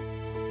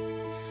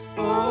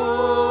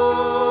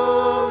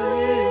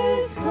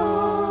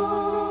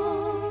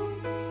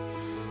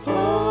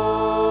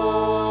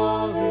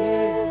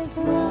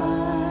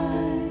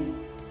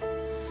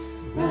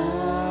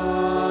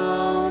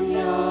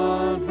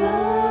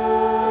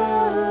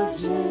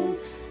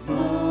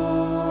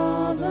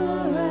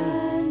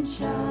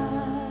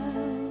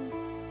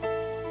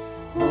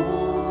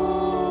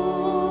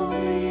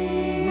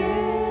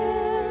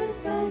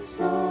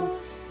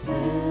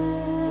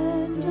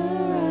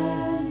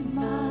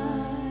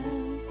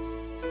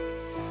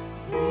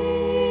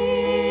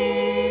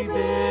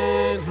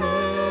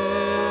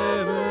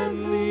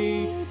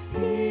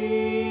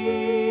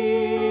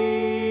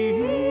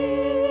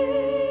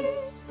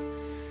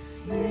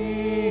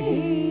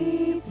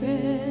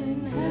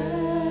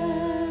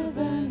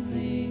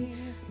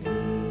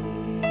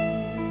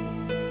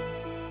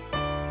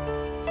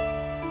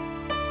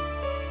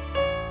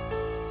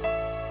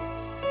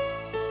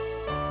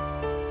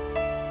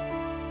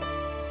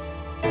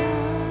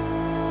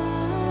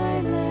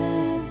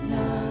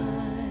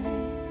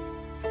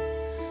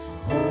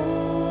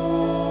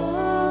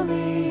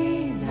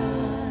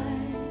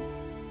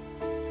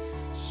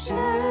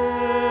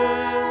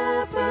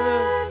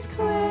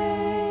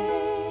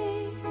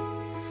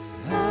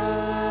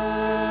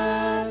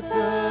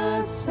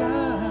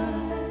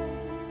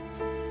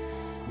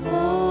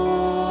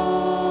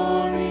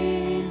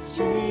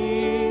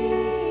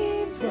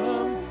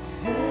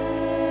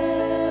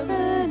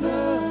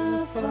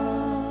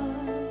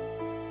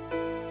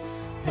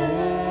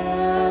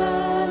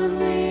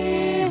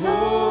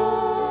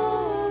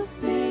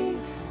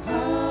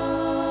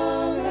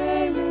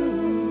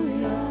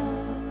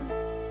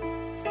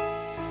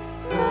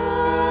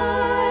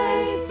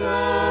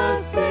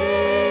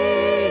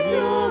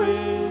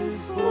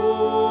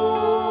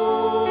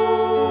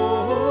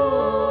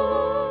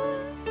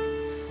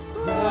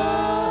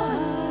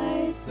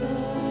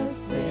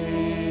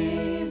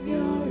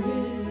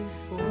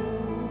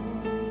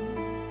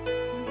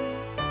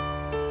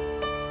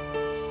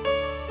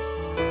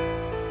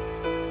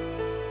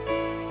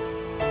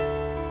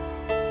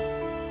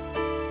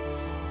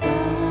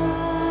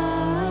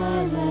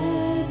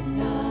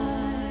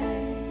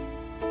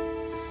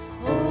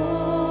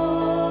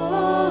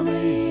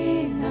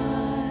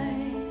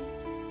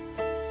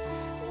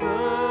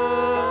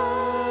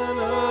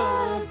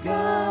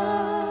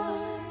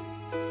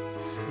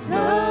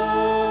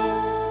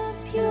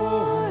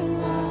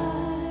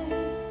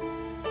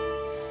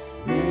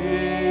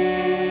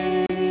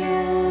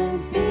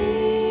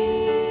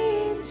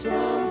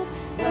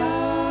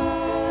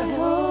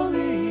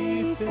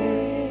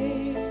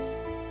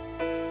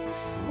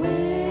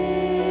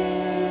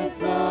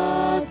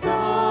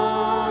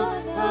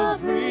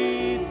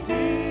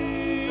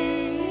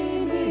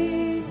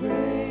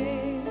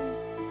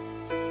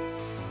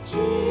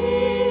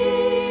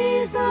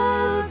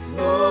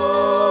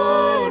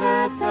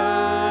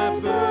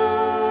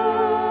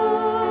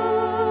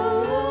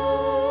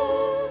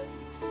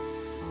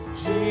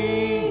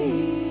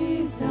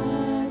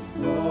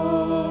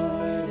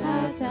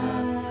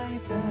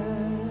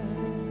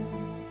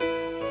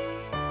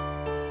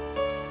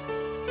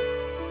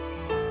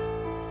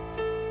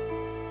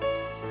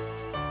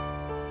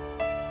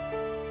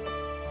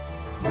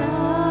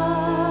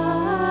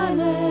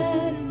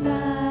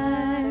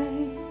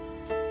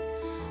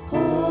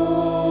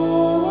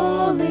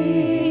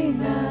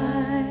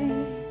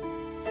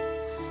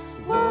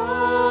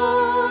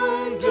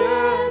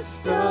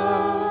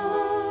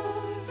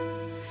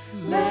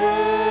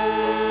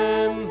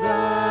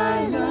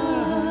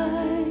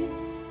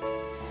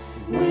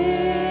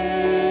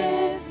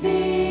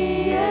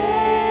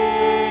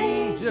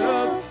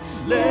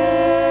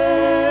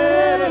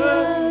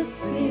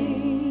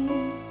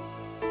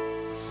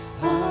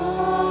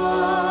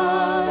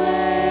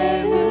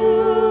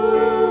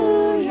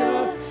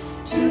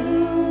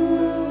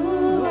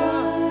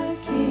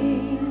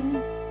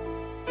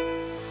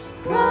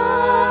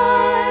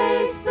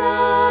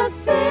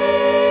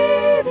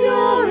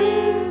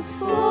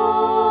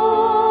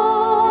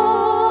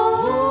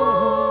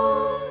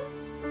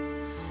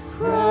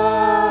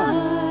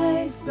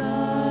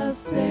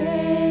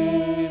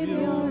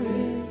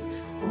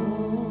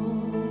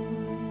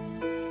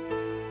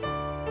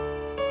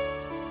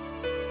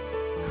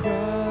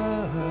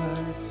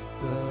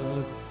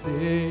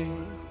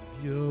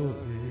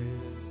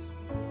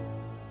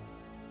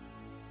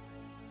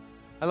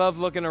 love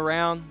looking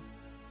around.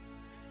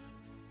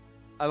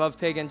 I love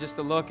taking just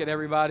a look at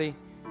everybody.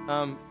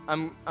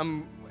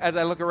 As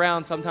I look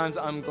around, sometimes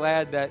I'm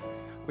glad that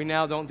we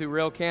now don't do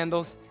real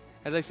candles.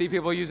 As I see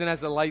people using it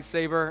as a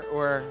lightsaber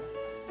or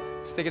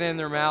sticking it in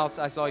their mouths.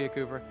 I saw you,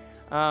 Cooper.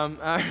 All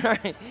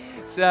right.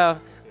 So,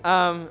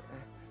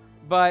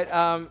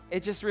 but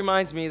it just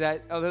reminds me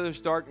that although there's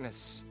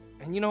darkness,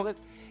 and you know that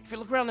if you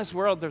look around this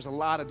world, there's a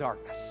lot of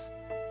darkness.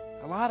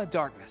 A lot of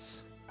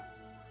darkness.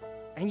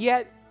 And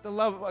yet, the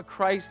love of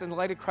Christ and the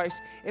light of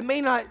Christ, it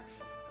may not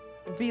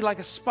be like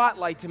a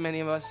spotlight to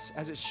many of us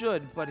as it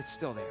should, but it's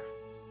still there.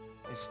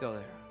 It's still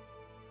there.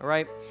 All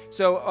right?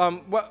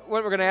 So what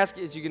we're going to ask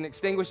is you can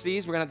extinguish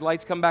these. We're going to have the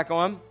lights come back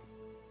on.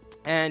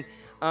 And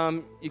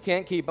you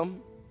can't keep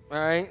them. All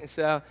right?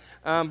 So,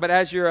 but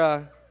as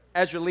you're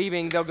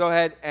leaving, they'll go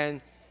ahead and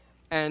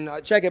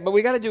check it. But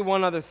we got to do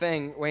one other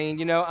thing, Wayne.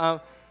 You know,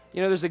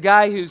 there's a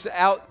guy who's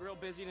out real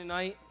busy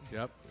tonight.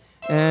 Yep.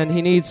 And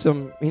he needs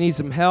some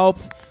help.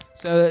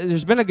 So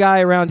there's been a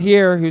guy around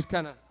here who's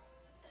kind of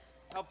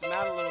helped him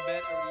out a little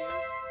bit over the years.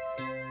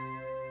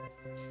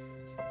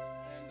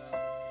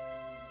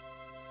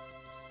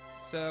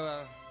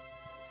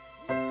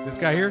 And this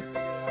guy here?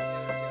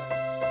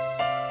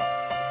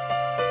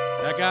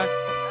 That guy?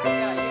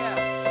 Yeah.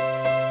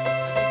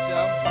 I think so.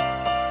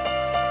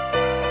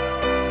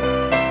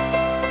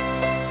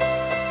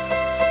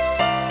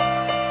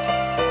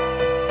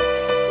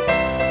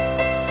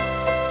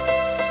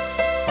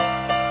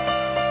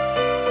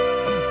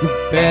 You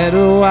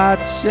better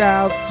watch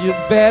out, you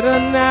better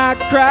not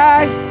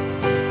cry,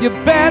 you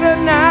better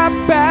not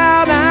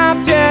pout,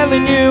 I'm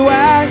telling you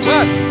why.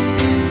 What?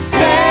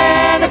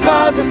 Santa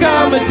Claus is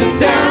coming to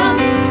town,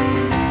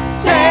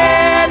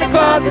 Santa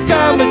Claus is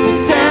coming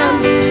to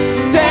town,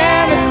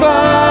 Santa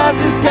Claus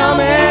is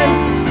coming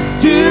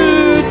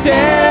to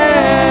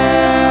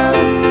town.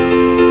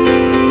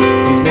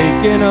 He's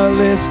making a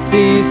list,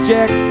 he's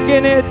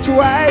checking it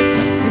twice,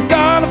 he's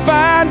gonna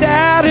find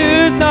out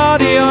who's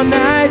naughty or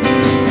nice.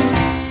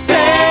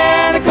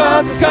 Santa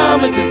Claus is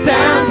coming to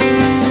town.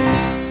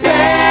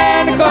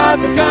 Santa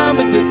Claus is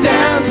coming to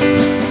town.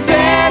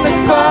 Santa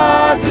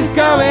Claus is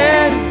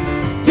coming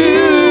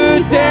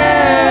to town.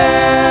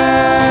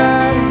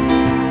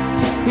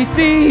 He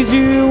sees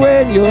you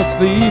when you're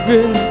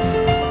sleeping.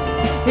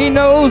 He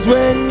knows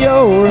when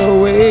you're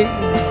awake.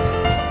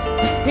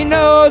 He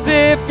knows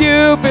if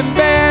you've been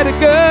bad or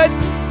good.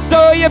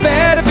 So you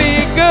better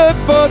be good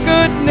for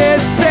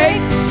goodness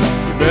sake.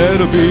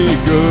 Better be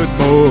good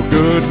for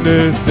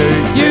goodness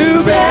sake.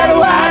 You better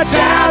watch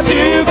out,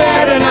 you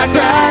better not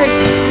cry,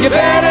 you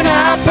better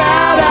not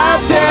pout,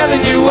 I'm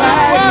telling you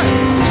why.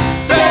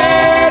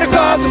 Santa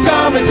Claus is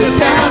coming to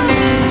town,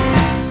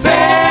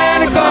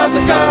 Santa Claus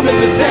is coming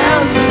to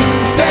town,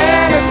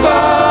 Santa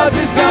Claus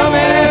is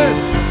coming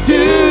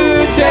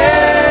to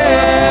town.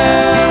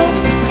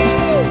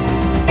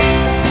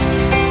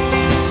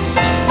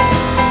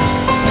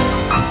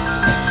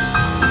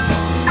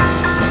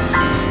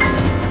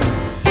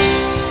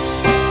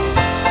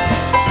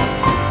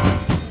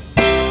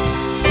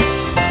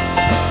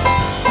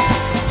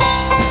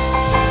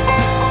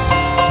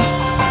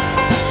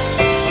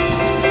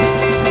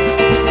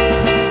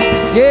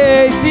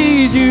 Yeah, he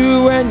sees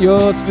you when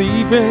you're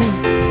sleeping.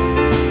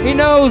 He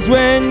knows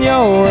when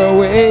you're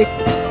awake.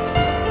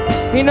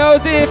 He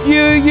knows if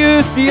you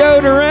use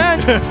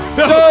deodorant.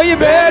 So you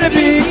better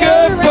be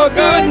good for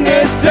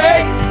goodness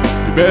sake.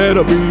 You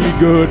better be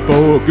good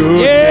for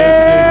goodness sake.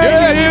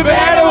 Yeah, you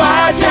better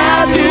watch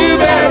out. You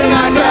better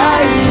not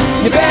cry.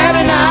 You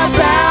better not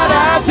pout.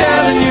 I'm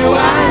telling you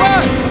why.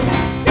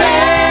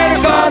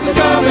 Santa Claus is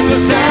coming to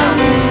town.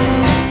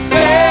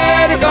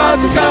 Santa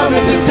Claus is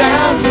coming to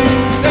town.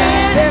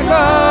 Santa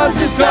Claus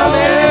is coming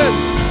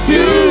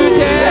to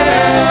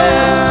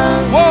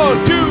town.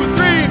 1, 2,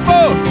 3,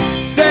 4.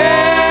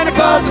 Santa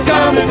Claus is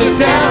coming to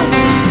town.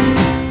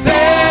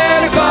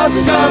 Santa Claus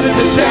is coming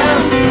to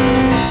town.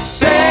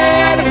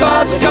 Santa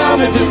Claus is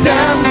coming to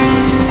town.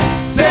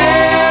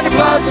 Santa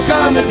Claus is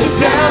coming to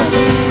town.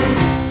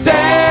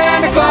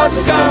 Santa Claus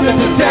is coming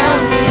to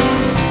town.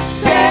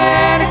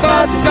 Santa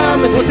Claus is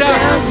coming to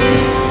town.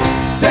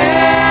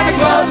 Santa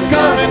Claus is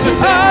coming to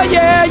town. Oh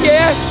yeah,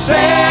 yeah.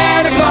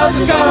 Santa Claus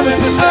is coming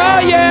to town. Oh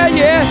yeah,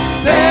 yeah.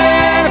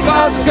 Santa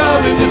Claus is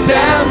coming to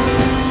town.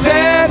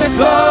 Santa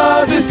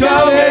Claus is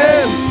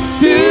coming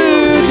to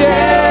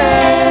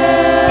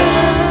town.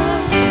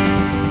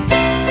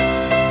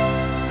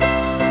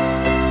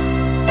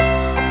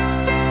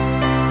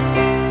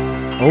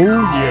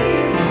 Oh yeah.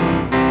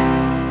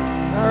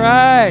 All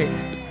right.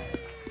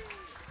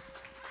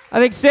 I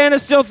think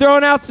Santa's still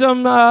throwing out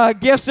some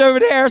gifts over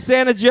there.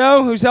 Santa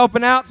Joe, who's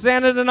helping out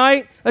Santa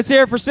tonight. Let's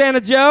hear it for Santa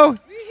Joe.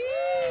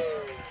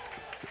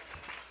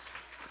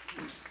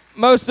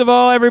 Most of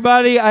all,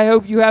 everybody, I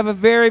hope you have a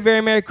very, very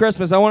Merry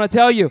Christmas. I want to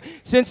tell you,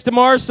 since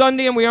tomorrow's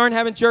Sunday and we aren't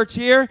having church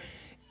here,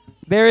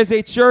 there is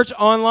a church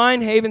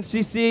online,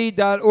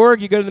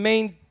 havencc.org. You go to the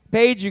main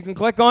page, you can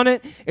click on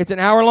it. It's an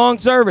hour-long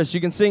service.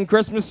 You can sing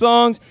Christmas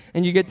songs,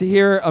 and you get to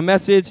hear a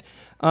message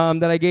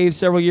that I gave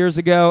several years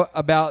ago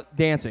about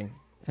dancing.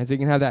 And so you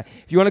can have that.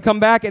 If you want to come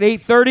back at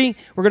 8:30,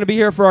 we're going to be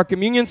here for our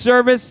communion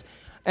service.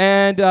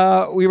 And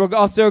we were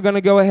also going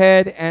to go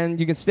ahead and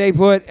you can stay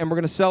put, and we're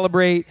going to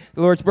celebrate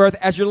the Lord's birth.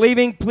 As you're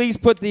leaving, please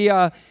put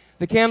the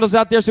candles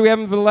out there so we have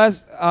them for the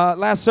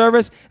last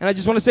service. And I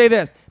just want to say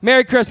this.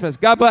 Merry Christmas.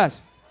 God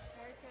bless.